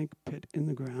gigantic pit in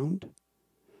the ground.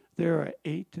 There are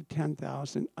 8,000 to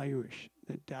 10,000 Irish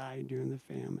that died during the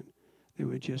famine. They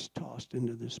were just tossed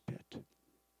into this pit.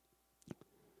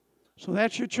 So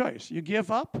that's your choice. You give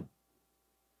up,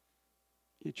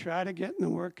 you try to get in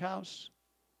the workhouse,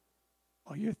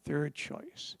 or your third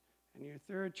choice. And your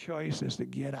third choice is to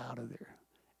get out of there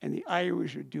And the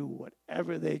Irish would do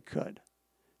whatever they could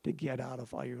to get out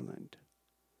of Ireland.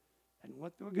 And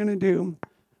what we're going to do,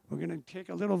 we're going to take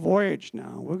a little voyage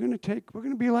now. We're going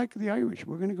to be like the Irish.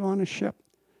 We're going to go on a ship.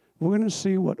 We're going to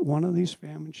see what one of these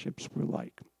famine ships were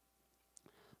like.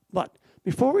 But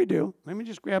before we do, let me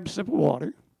just grab a sip of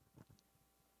water.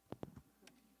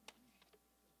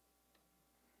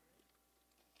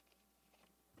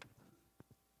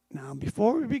 Now,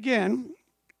 before we begin,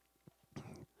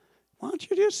 why don't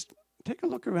you just take a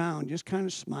look around, just kind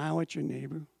of smile at your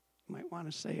neighbor. You might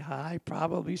want to say hi.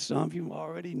 Probably some of you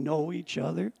already know each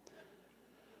other.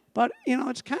 But, you know,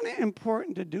 it's kind of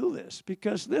important to do this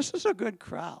because this is a good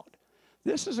crowd.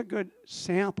 This is a good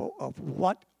sample of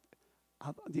what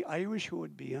the Irish who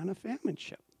would be on a famine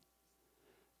ship.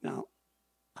 Now,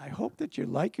 I hope that you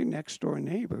like your next door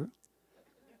neighbor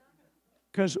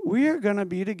because we are going to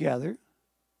be together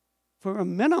for a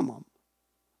minimum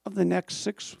of the next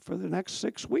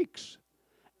 6 weeks.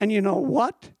 And you know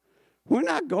what? We're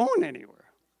not going anywhere.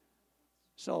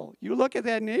 So you look at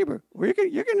that neighbor, you're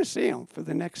going to see him for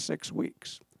the next 6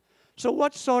 weeks. So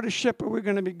what sort of ship are we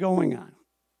going to be going on?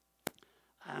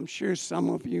 I'm sure some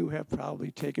of you have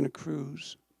probably taken a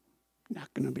cruise.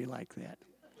 Not going to be like that.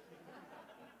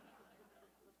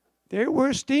 There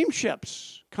were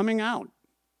steamships coming out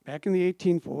back in the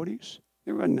 1840s.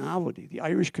 They were a novelty. The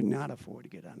Irish could not afford to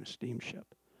get on a steamship.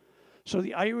 So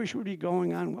the Irish would be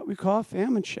going on what we call a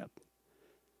famine ship.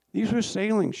 These were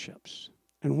sailing ships.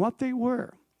 And what they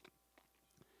were,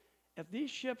 if these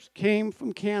ships came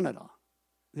from Canada,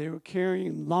 they were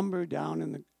carrying lumber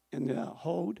down in the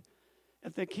hold.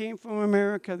 If they came from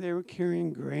America, they were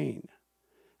carrying grain.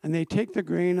 And they take the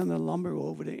grain and the lumber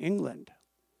over to England.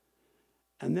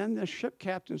 And then the ship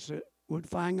captains would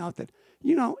find out that,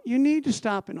 you know, you need to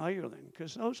stop in Ireland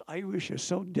because those Irish are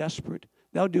so desperate,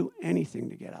 they'll do anything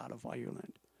to get out of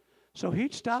Ireland. So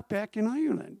he'd stop back in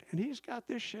Ireland, and he's got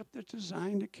this ship that's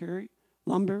designed to carry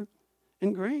lumber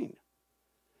and grain.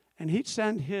 And he'd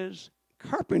send his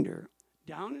carpenter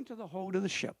down into the hold of the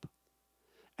ship.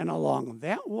 And along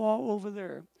that wall over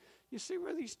there, you see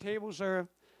where these tables are?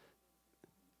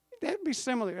 That'd be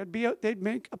similar. They'd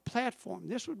make a platform.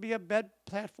 This would be a bed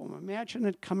platform. Imagine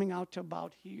it coming out to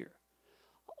about here,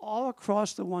 all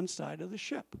across the one side of the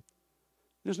ship.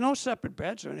 There's no separate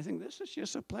beds or anything. This is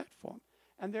just a platform.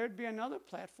 And there'd be another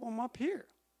platform up here.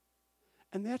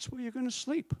 And that's where you're going to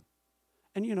sleep.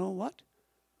 And you know what?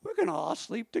 We're going to all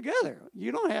sleep together.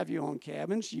 You don't have your own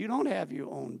cabins. You don't have your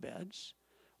own beds.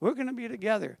 We're going to be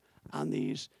together on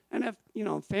these. And if, you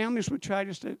know, families would try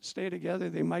to stay together,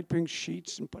 they might bring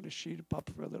sheets and put a sheet up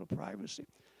for a little privacy.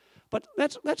 But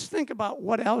let's think about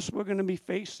what else we're going to be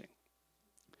facing.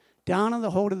 Down on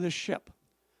the hold of the ship,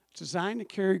 it's designed to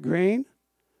carry grain.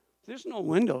 There's no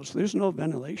windows. There's no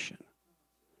ventilation.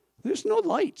 There's no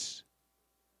lights.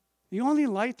 The only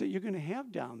light that you're going to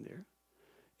have down there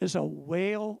is a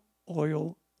whale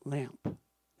oil lamp.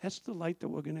 That's the light that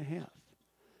we're going to have.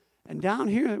 And down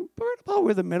here, right about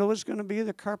where the middle is going to be,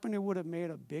 the carpenter would have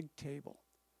made a big table.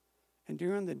 And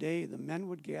during the day, the men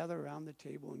would gather around the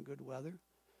table in good weather,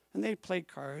 and they'd play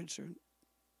cards or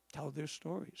tell their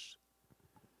stories.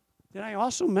 Then I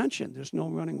also mentioned there's no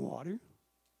running water.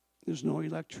 There's no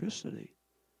electricity.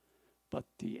 But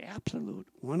the absolute,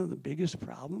 one of the biggest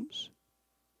problems,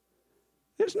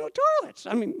 there's no toilets.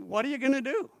 I mean, what are you going to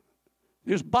do?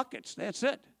 There's buckets, that's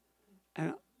it.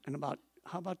 And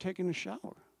how about taking a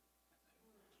shower?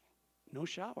 No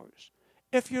showers.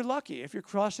 If you're lucky, if you're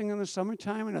crossing in the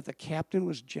summertime and if the captain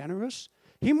was generous,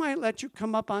 he might let you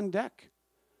come up on deck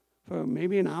for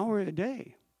maybe an hour a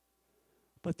day.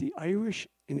 But the Irish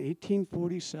in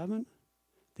 1847,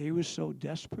 they were so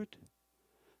desperate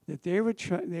that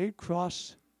they'd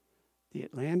cross the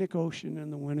Atlantic Ocean in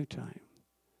the wintertime.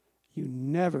 You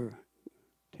never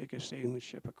take a sailing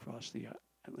ship across the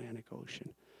Atlantic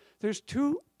Ocean. There's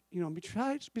two, you know,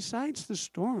 besides the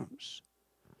storms,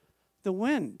 the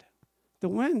wind, the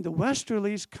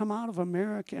westerlies come out of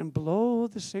America and blow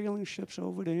the sailing ships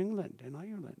over to England and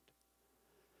Ireland.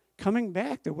 Coming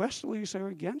back, the westerlies are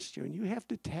against you, and you have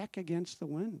to tack against the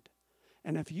wind.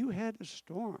 And if you had a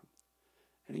storm,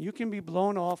 and you can be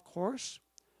blown off course,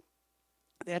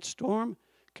 that storm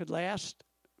could last,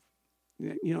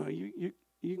 you know, you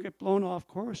get blown off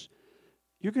course,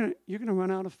 you're gonna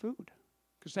run out of food.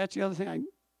 Because that's the other thing I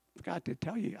forgot to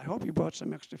tell you. I hope you brought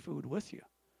some extra food with you.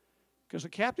 Because the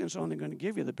captain's only going to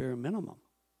give you the bare minimum.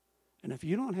 And if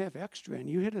you don't have extra and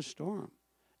you hit a storm,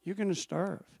 you're going to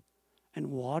starve. And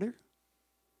water,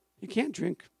 you can't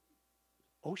drink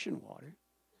ocean water.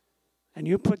 And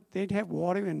they'd have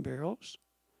water in barrels.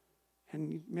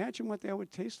 And imagine what that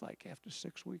would taste like after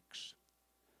 6 weeks.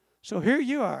 So here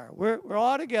you are. We're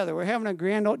all together. We're having a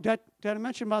grand old, did I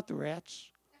mention about the rats?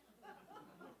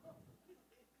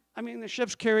 I mean, the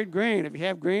ships carried grain. If you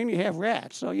have grain, you have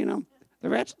rats. So, you know, the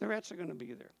rats are going to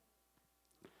be there.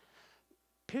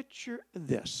 Picture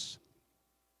this.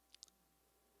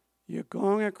 You're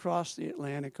going across the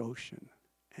Atlantic Ocean,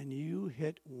 and you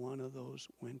hit one of those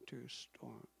winter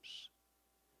storms.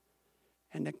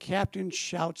 And the captain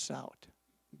shouts out,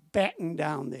 batten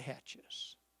down the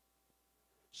hatches.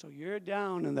 So you're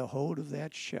down in the hold of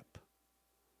that ship.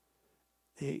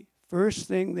 The first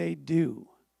thing they do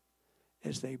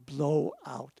is they blow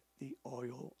out the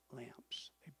oil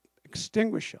lamps. They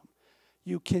extinguish them.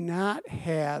 You cannot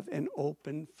have an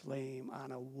open flame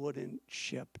on a wooden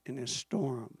ship in a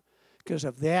storm, because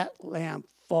if that lamp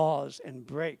falls and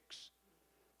breaks,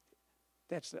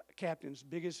 that's the captain's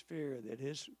biggest fear, that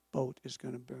his boat is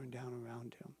going to burn down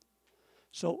around him.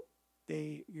 So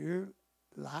you're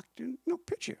locked in. No,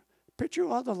 picture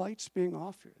all the lights being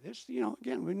off here. This, you know,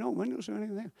 again, with no windows or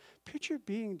anything there. Picture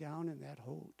being down in that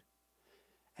hold.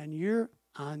 And you're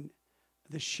on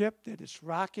the ship that is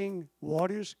rocking,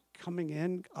 water's coming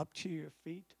in up to your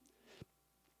feet.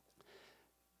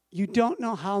 You don't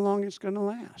know how long it's going to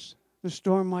last. The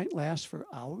storm might last for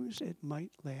hours. It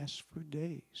might last for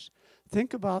days.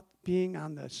 Think about being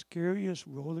on the scariest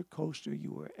roller coaster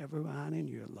you were ever on in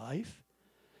your life,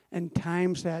 and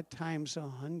times that times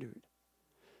 100.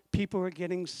 People are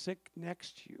getting sick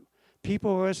next to you.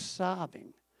 People are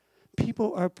sobbing.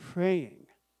 People are praying.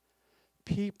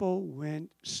 People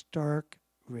went stark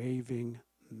raving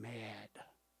mad.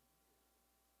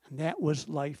 And that was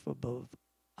life upon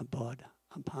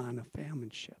a famine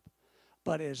ship.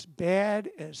 But as bad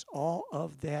as all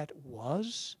of that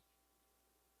was,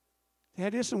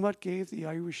 that isn't what gave the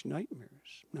Irish nightmares.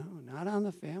 No, not on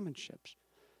the famine ships.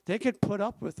 They could put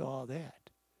up with all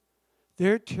that.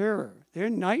 Their terror, their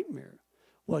nightmare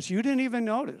was, you didn't even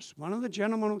notice, one of the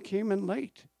gentlemen who came in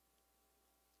late,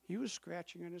 he was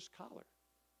scratching at his collar.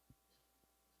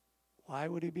 Why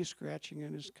would he be scratching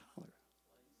at his collar?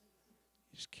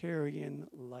 He's carrying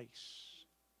lice.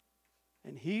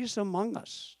 And he's among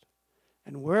us.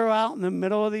 And we're out in the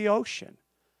middle of the ocean.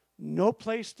 No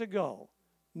place to go.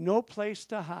 No place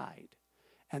to hide.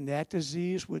 And that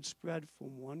disease would spread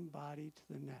from one body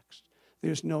to the next.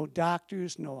 There's no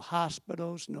doctors, no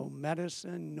hospitals, no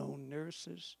medicine, no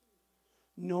nurses.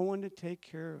 No one to take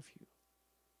care of you.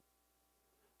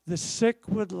 The sick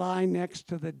would lie next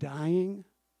to the dying,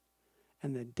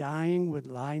 and the dying would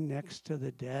lie next to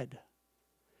the dead.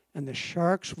 And the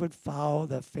sharks would follow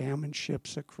the famine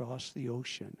ships across the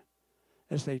ocean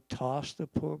as they tossed the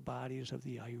poor bodies of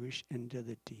the Irish into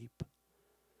the deep.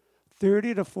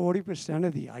 30 to 40%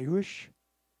 of the Irish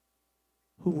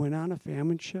who went on a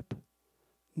famine ship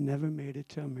never made it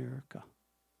to America.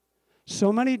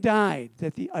 So many died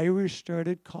that the Irish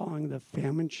started calling the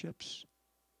famine ships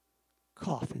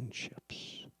coffin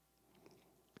ships.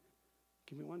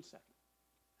 Give me 1 second.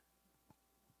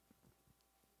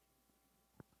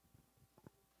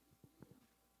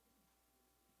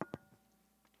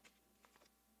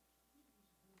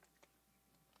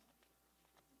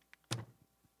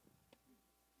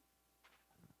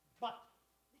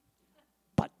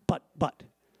 But.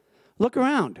 Look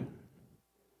around.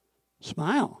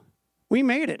 Smile. We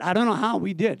made it. I don't know how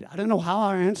we did. I don't know how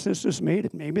our ancestors made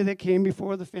it. Maybe they came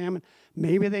before the famine.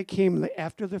 Maybe they came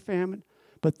after the famine.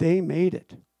 But they made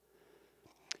it.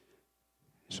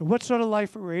 So what sort of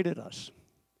life awaited us?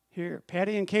 Here,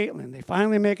 Patty and Caitlin, they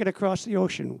finally make it across the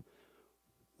ocean.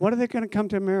 What are they going to come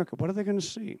to America? What are they going to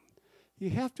see? You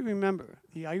have to remember,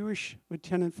 the Irish were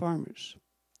tenant farmers.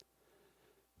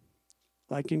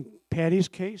 Like in Patty's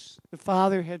case, the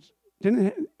father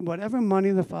whatever money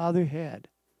the father had,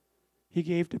 he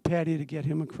gave to Patty to get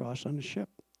him across on the ship.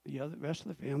 The rest of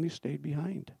the family stayed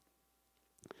behind.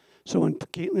 So when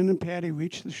Caitlin and Patty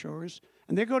reached the shores,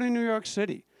 and they go to New York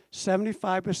City,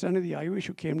 75% of the Irish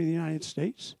who came to the United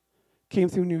States came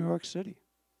through New York City.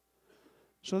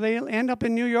 So they end up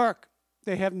in New York.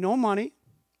 They have no money.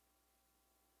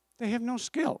 They have no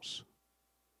skills.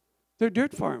 They're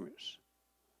dirt farmers.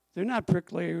 They're not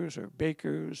bricklayers or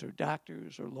bakers or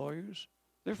doctors or lawyers.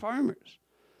 They're farmers.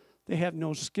 They have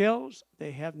no skills.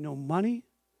 They have no money.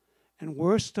 And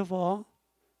worst of all,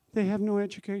 they have no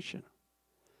education.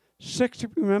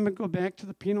 Remember, go back to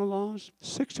the penal laws?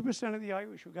 60% of the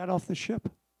Irish who got off the ship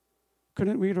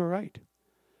couldn't read or write.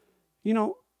 You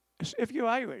know, if you're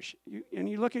Irish and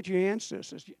you look at your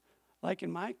ancestors, like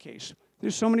in my case,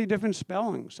 there's so many different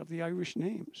spellings of the Irish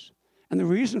names. And the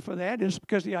reason for that is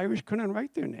because the Irish couldn't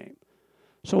write their name.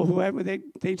 So whoever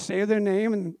they'd say their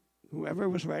name, and whoever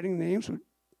was writing names would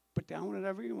put down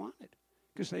whatever you wanted.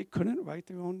 because they couldn't write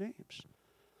their own names.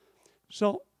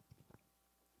 So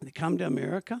they come to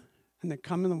America, and they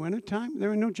come in the wintertime. There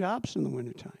were no jobs in the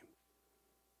wintertime.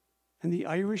 And the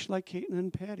Irish, like Caitlin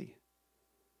and Patty,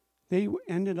 they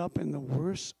ended up in the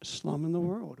worst slum in the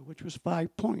world, which was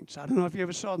 5 Points. I don't know if you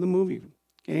ever saw the movie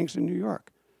Gangs in New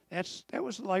York. That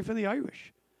was the life of the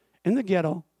Irish, in the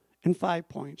ghetto, in 5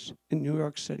 Points, in New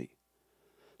York City.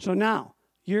 So now,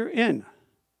 you're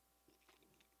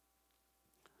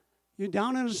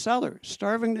down in a cellar,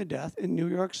 starving to death in New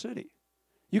York City.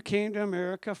 You came to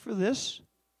America for this.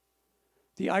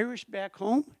 The Irish back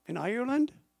home in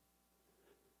Ireland,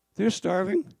 they're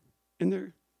starving in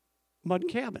their mud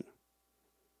cabin.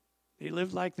 They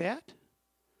lived like that.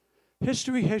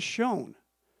 History has shown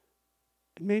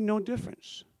it made no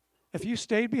difference. If you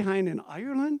stayed behind in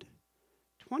Ireland,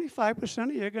 25%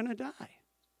 of you are going to die.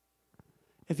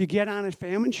 If you get on a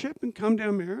famine ship and come to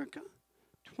America,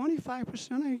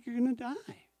 25% of you are going to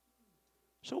die.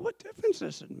 So what difference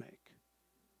does it make?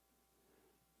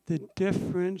 The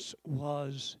difference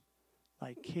was,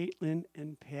 like Caitlin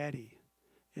and Patty,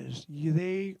 is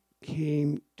they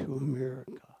came to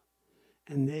America.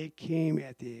 And they came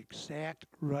at the exact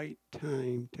right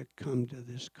time to come to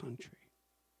this country.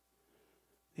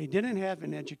 They didn't have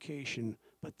an education,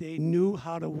 but they knew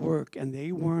how to work, and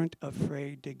they weren't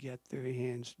afraid to get their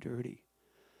hands dirty.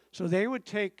 So they would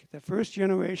the first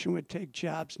generation would take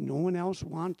jobs no one else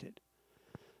wanted.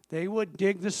 They would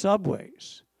dig the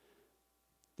subways.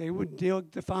 They would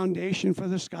dig the foundation for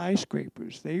the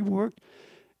skyscrapers. You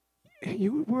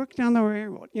would work down the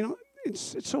railroad. You know,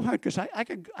 it's so hard because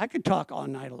I could talk all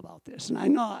night about this, and I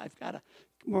know I've got to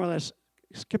more or less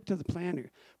skip to the plan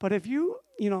here. But if you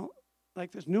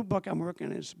like this new book I'm working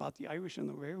on is about the Irish and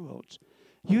the railroads,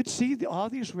 you'd see all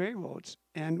these railroads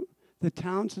and the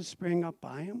towns that spring up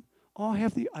by them all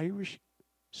have the Irish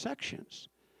sections.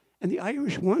 And the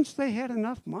Irish, once they had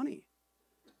enough money,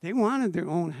 they wanted their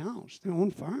own house, their own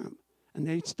farm. And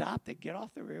they'd stop, they'd get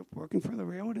off the rail, working for the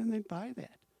railroad, and they'd buy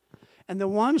that. And the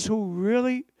ones who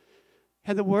really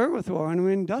had the wherewithal and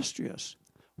were industrious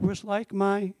was like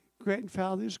my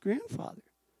grandfather's grandfather.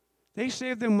 They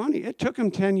saved their money. It took them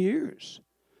 10 years.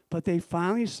 But they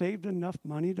finally saved enough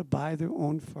money to buy their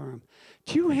own farm.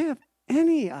 Do you have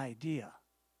any idea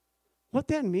what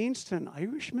that means to an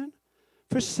Irishman?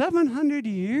 For 700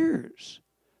 years,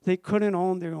 they couldn't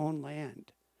own their own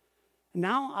land.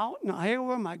 Now out in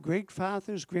Iowa, my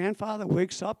great-father's grandfather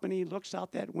wakes up and he looks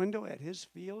out that window at his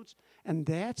fields, and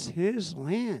that's his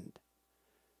land.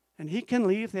 And he can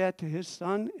leave that to his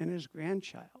son and his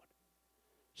grandchild.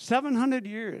 700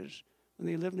 years when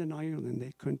they lived in Ireland,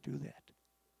 they couldn't do that.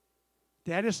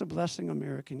 That is the blessing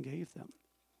America gave them.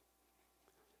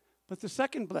 But the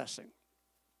second blessing,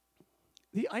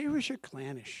 the Irish are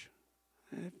clannish.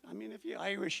 I mean, if you're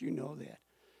Irish, you know that.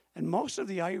 And most of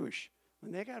the Irish,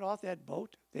 when they got off that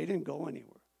boat, they didn't go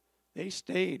anywhere. They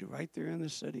stayed right there in the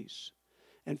cities.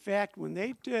 In fact, when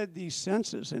they did the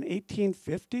census in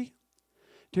 1850,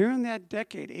 during that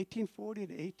decade, 1840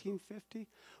 to 1850,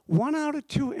 1 out of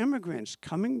 2 immigrants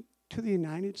coming to the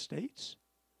United States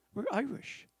were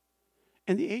Irish.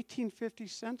 In the 1850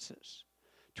 census,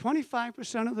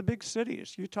 25% of the big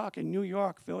cities, you're talking New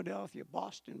York, Philadelphia,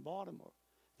 Boston, Baltimore,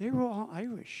 they were all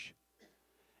Irish.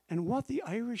 And what the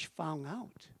Irish found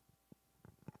out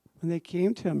when they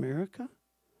came to America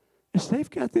is they've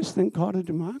got this thing called a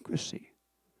democracy.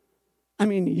 I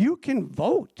mean, you can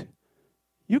vote.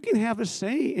 You can have a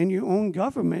say in your own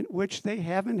government, which they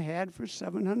haven't had for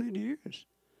 700 years.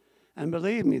 And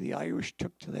believe me, the Irish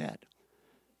took to that.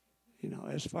 You know,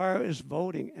 as far as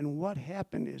voting, and what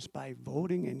happened is by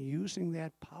voting and using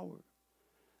that power,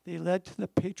 they led to the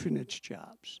patronage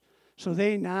jobs. So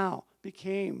they now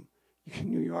became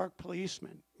New York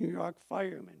policemen, New York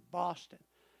firemen, Boston,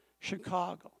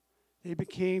 Chicago. They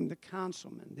became the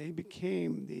councilmen. They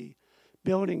became the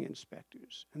building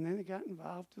inspectors. And then they got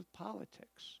involved with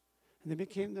politics. And they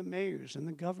became the mayors and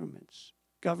the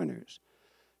governors.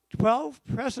 12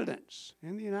 presidents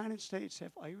in the United States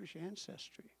have Irish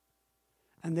ancestry.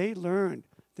 And they learned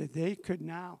that they could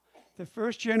now, the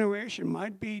first generation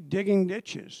might be digging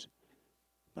ditches,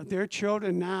 but their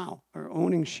children now are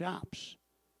owning shops.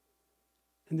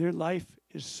 And their life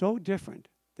is so different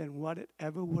than what it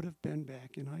ever would have been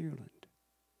back in Ireland.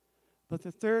 But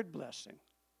the third blessing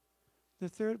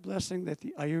that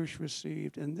the Irish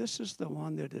received, and this is the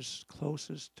one that is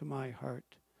closest to my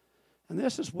heart, and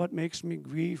this is what makes me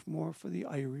grieve more for the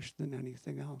Irish than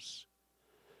anything else.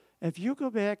 If you go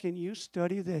back and you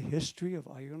study the history of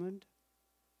Ireland,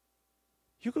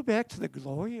 you go back to the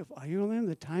glory of Ireland,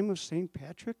 the time of St.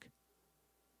 Patrick,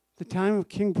 The time of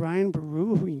King Brian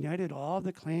Boru, who united all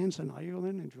the clans in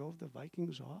Ireland and drove the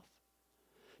Vikings off.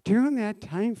 During that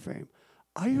time frame,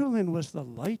 Ireland was the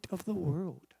light of the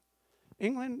world.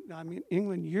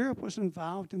 Europe was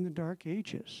involved in the Dark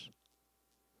Ages.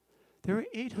 There were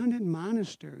 800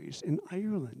 monasteries in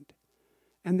Ireland,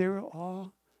 and they were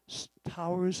all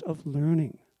towers of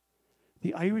learning.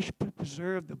 The Irish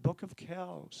preserved the Book of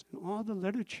Kells and all the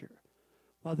literature,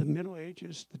 while the Middle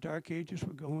Ages, the Dark Ages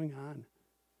were going on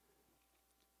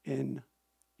in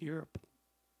Europe.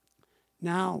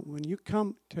 Now, when you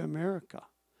come to America,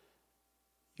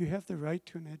 you have the right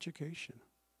to an education.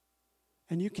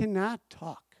 And you cannot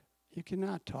talk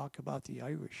about the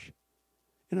Irish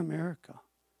in America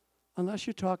unless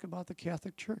you talk about the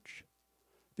Catholic Church,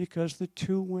 because the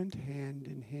two went hand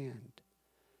in hand.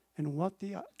 And what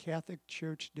the Catholic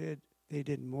Church did, they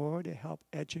did more to help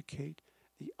educate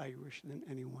the Irish than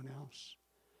anyone else.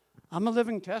 I'm a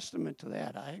living testament to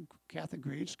that. I had Catholic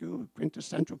grade school,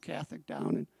 quintessential Catholic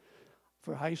down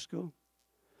for high school.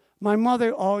 My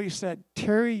mother always said,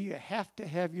 Terry, you have to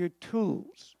have your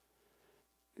tools.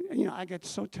 You know, I get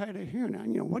so tired of hearing that.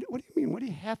 You know, what do you mean? What do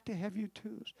you have to have your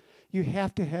tools? You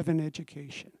have to have an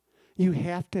education. You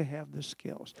have to have the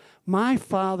skills. My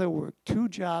father worked 2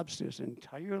 jobs his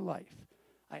entire life.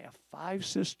 I have 5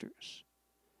 sisters,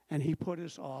 and he put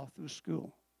us all through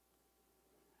school.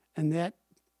 And that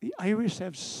the Irish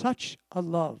have such a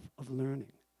love of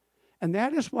learning. And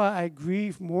that is why I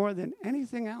grieve more than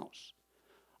anything else.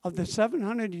 Of the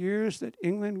 700 years that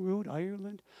England ruled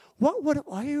Ireland, what would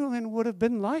Ireland would have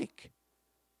been like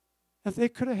if they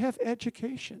could have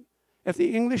education? If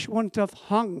the English wouldn't have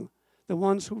hung the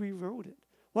ones who rewrote it?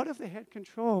 What if they had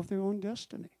control of their own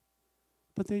destiny?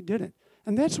 But they didn't.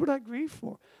 And that's what I grieve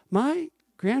for. My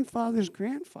grandfather's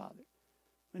grandfather,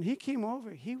 when he came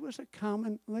over, he was a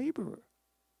common laborer.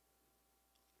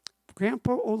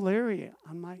 Grandpa O'Leary,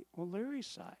 on my O'Leary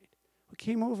side, who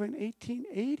came over in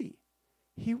 1880,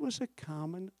 he was a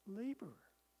common laborer.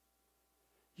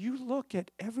 You look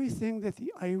at everything that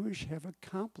the Irish have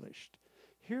accomplished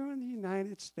here in the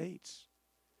United States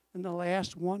in the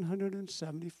last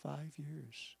 175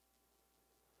 years.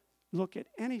 Look at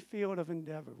any field of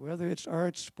endeavor, whether it's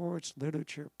art, sports,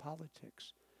 literature,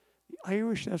 politics. The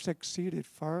Irish have succeeded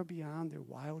far beyond their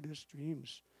wildest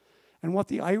dreams. And what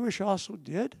the Irish also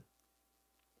did,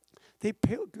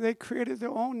 they created their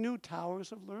own new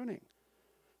towers of learning.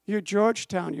 Your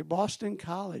Georgetown, your Boston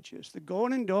colleges, the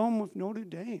Golden Dome of Notre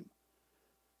Dame.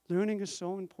 Learning is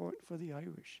so important for the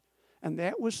Irish. And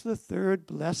that was the third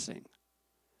blessing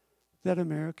that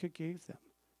America gave them,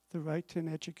 the right to an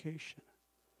education.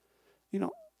 You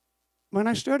know, when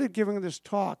I started giving this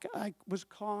talk, I was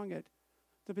calling it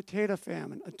the Potato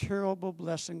Famine, a terrible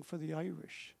blessing for the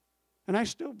Irish. And I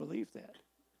still believe that.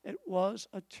 It was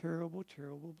a terrible,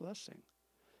 terrible blessing.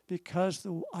 Because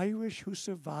the Irish who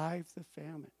survived the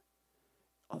famine,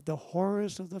 of the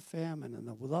horrors of the famine and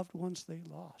the loved ones they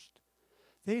lost,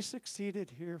 they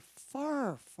succeeded here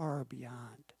far, far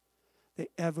beyond they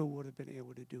ever would have been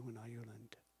able to do in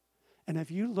Ireland. And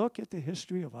if you look at the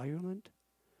history of Ireland,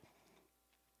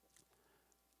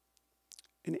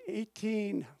 in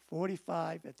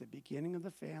 1845, at the beginning of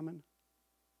the famine,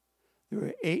 there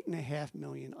were 8.5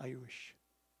 million Irish.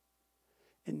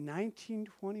 In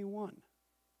 1921,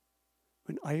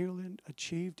 when Ireland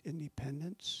achieved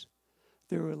independence,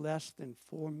 there were less than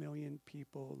 4 million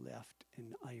people left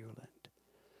in Ireland.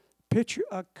 Picture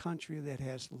a country that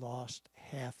has lost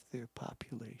half their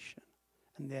population.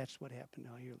 And that's what happened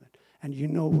to Ireland. And you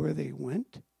know where they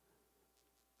went?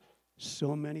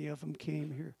 So many of them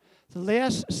came here. The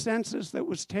last census that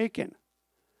was taken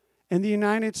in the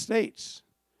United States,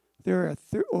 there are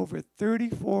over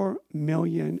 34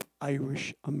 million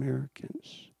Irish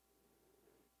Americans.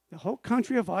 The whole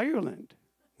country of Ireland,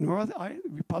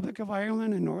 Republic of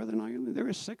Ireland and Northern Ireland, there are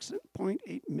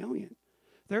 6.8 million.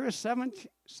 There are seven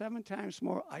times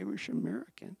more Irish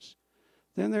Americans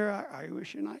than there are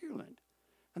Irish in Ireland.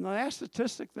 And the last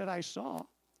statistic that I saw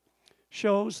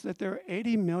shows that there are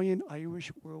 80 million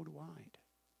Irish worldwide.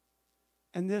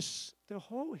 And the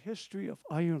whole history of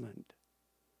Ireland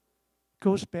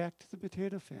goes back to the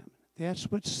Potato Famine.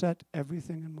 That's what set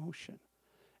everything in motion.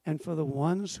 And for the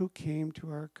ones who came to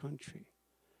our country,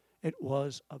 it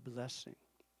was a blessing.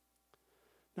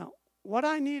 Now, what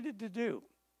I needed to do,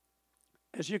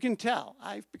 as you can tell,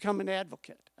 I've become an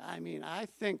advocate. I mean, I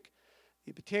think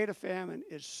the Potato Famine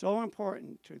is so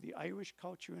important to the Irish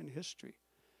culture and history,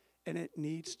 and it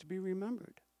needs to be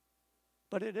remembered.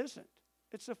 But it isn't.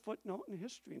 It's a footnote in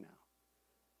history now.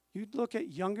 You'd look at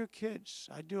younger kids.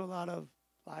 I do a lot of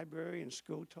library and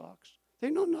school talks. They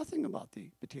know nothing about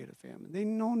the potato famine. They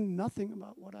know nothing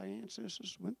about what our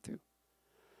ancestors went through.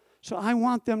 So I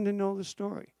want them to know the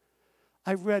story.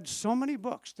 I've read so many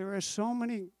books. There are so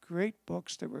many great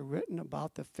books that were written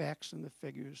about the facts and the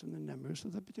figures and the numbers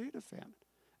of the potato famine.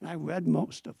 And I read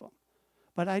most of them.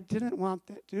 But I didn't want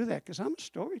to do that because I'm a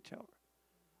storyteller.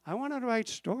 I wanted to write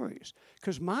stories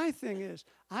because my thing is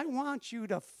I want you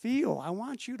to feel, I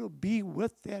want you to be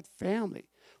with that family,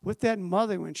 with that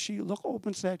mother when she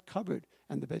opens that cupboard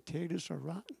and the potatoes are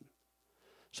rotten.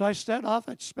 So I set off.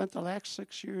 I spent the last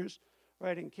 6 years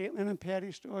writing Caitlin and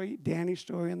Patty's story, Danny's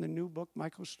story, and the new book,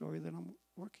 Michael's story, that I'm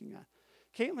working on.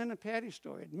 Caitlin and Patty's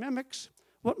story, it mimics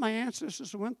what my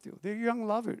ancestors went through. They're young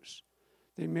lovers.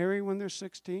 They marry when they're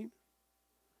 16.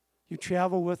 You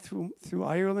travel through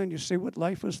Ireland. You see what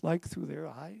life was like through their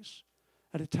eyes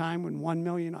at a time when 1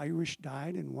 million Irish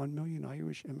died and 1 million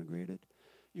Irish immigrated.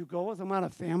 You go with them on a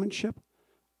famine ship.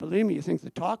 Believe me, you think the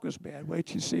talk was bad. Wait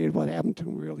till you see what happened to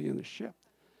them really in the ship.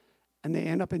 And they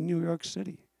end up in New York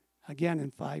City, again in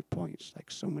 5 points,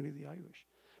 like so many of the Irish.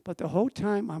 But the whole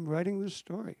time I'm writing this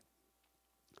story,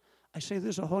 I say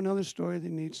there's a whole other story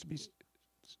that needs to be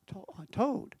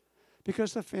told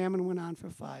because the famine went on for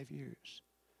 5 years.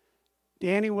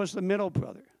 Danny was the middle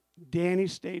brother. Danny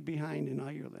stayed behind in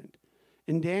Ireland.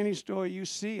 In Danny's story, you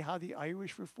see how the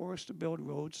Irish were forced to build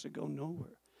roads to go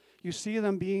nowhere. You see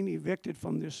them being evicted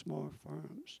from their small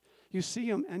farms. You see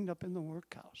them end up in the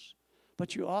workhouse.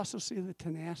 But you also see the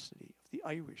tenacity of the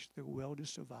Irish, their will to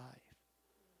survive.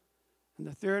 And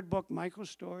the third book, Michael's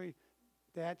story,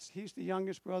 he's the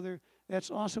youngest brother.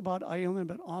 That's also about Ireland,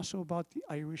 but also about the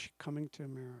Irish coming to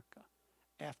America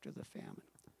after the famine.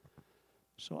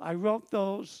 So I wrote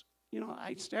those. You know,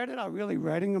 I started out really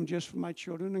writing them just for my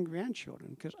children and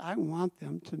grandchildren because I want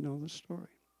them to know the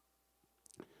story.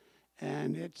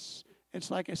 And it's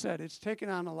like I said, it's taken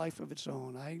on a life of its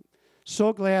own. I'm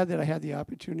so glad that I had the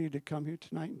opportunity to come here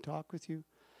tonight and talk with you.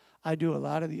 I do a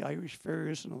lot of the Irish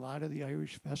fairs and a lot of the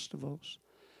Irish festivals.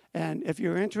 And if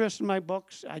you're interested in my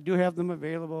books, I do have them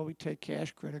available. We take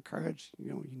cash, credit cards,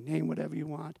 you name whatever you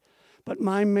want. But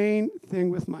my main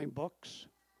thing with my books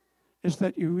is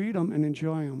that you read them and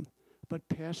enjoy them, but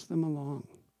pass them along.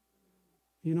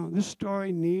 You know, this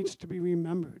story needs to be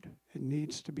remembered. It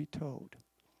needs to be told.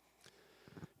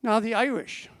 Now, the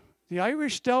Irish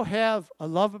still have a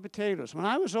love of potatoes. When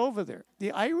I was over there,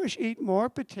 the Irish eat more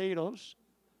potatoes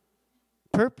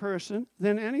per person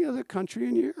than any other country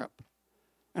in Europe.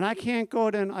 And I can't go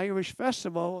to an Irish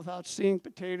festival without seeing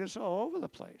potatoes all over the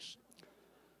place.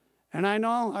 And I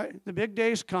know the big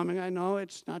day's coming. I know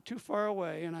it's not too far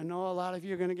away. And I know a lot of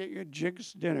you are going to get your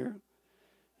jigs dinner.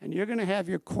 And you're going to have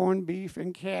your corned beef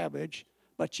and cabbage.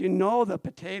 But you know the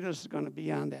potatoes are going to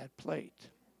be on that plate.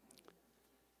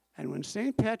 And when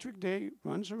St. Patrick's Day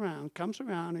comes around,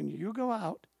 and you go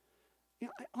out,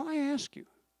 all I ask you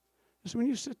is when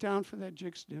you sit down for that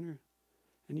jigs dinner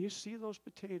and you see those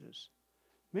potatoes,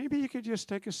 maybe you could just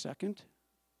take a second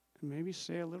and maybe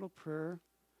say a little prayer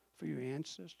for your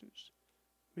ancestors.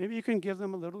 Maybe you can give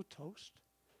them a little toast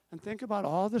and think about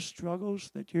all the struggles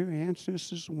that your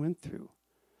ancestors went through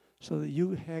so that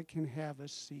you can have a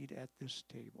seat at this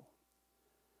table.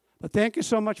 But thank you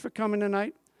so much for coming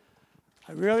tonight.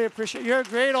 I really appreciate it. You're a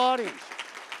great audience.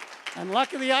 And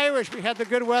lucky the Irish, we had the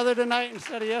good weather tonight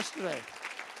instead of yesterday.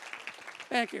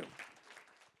 Thank you.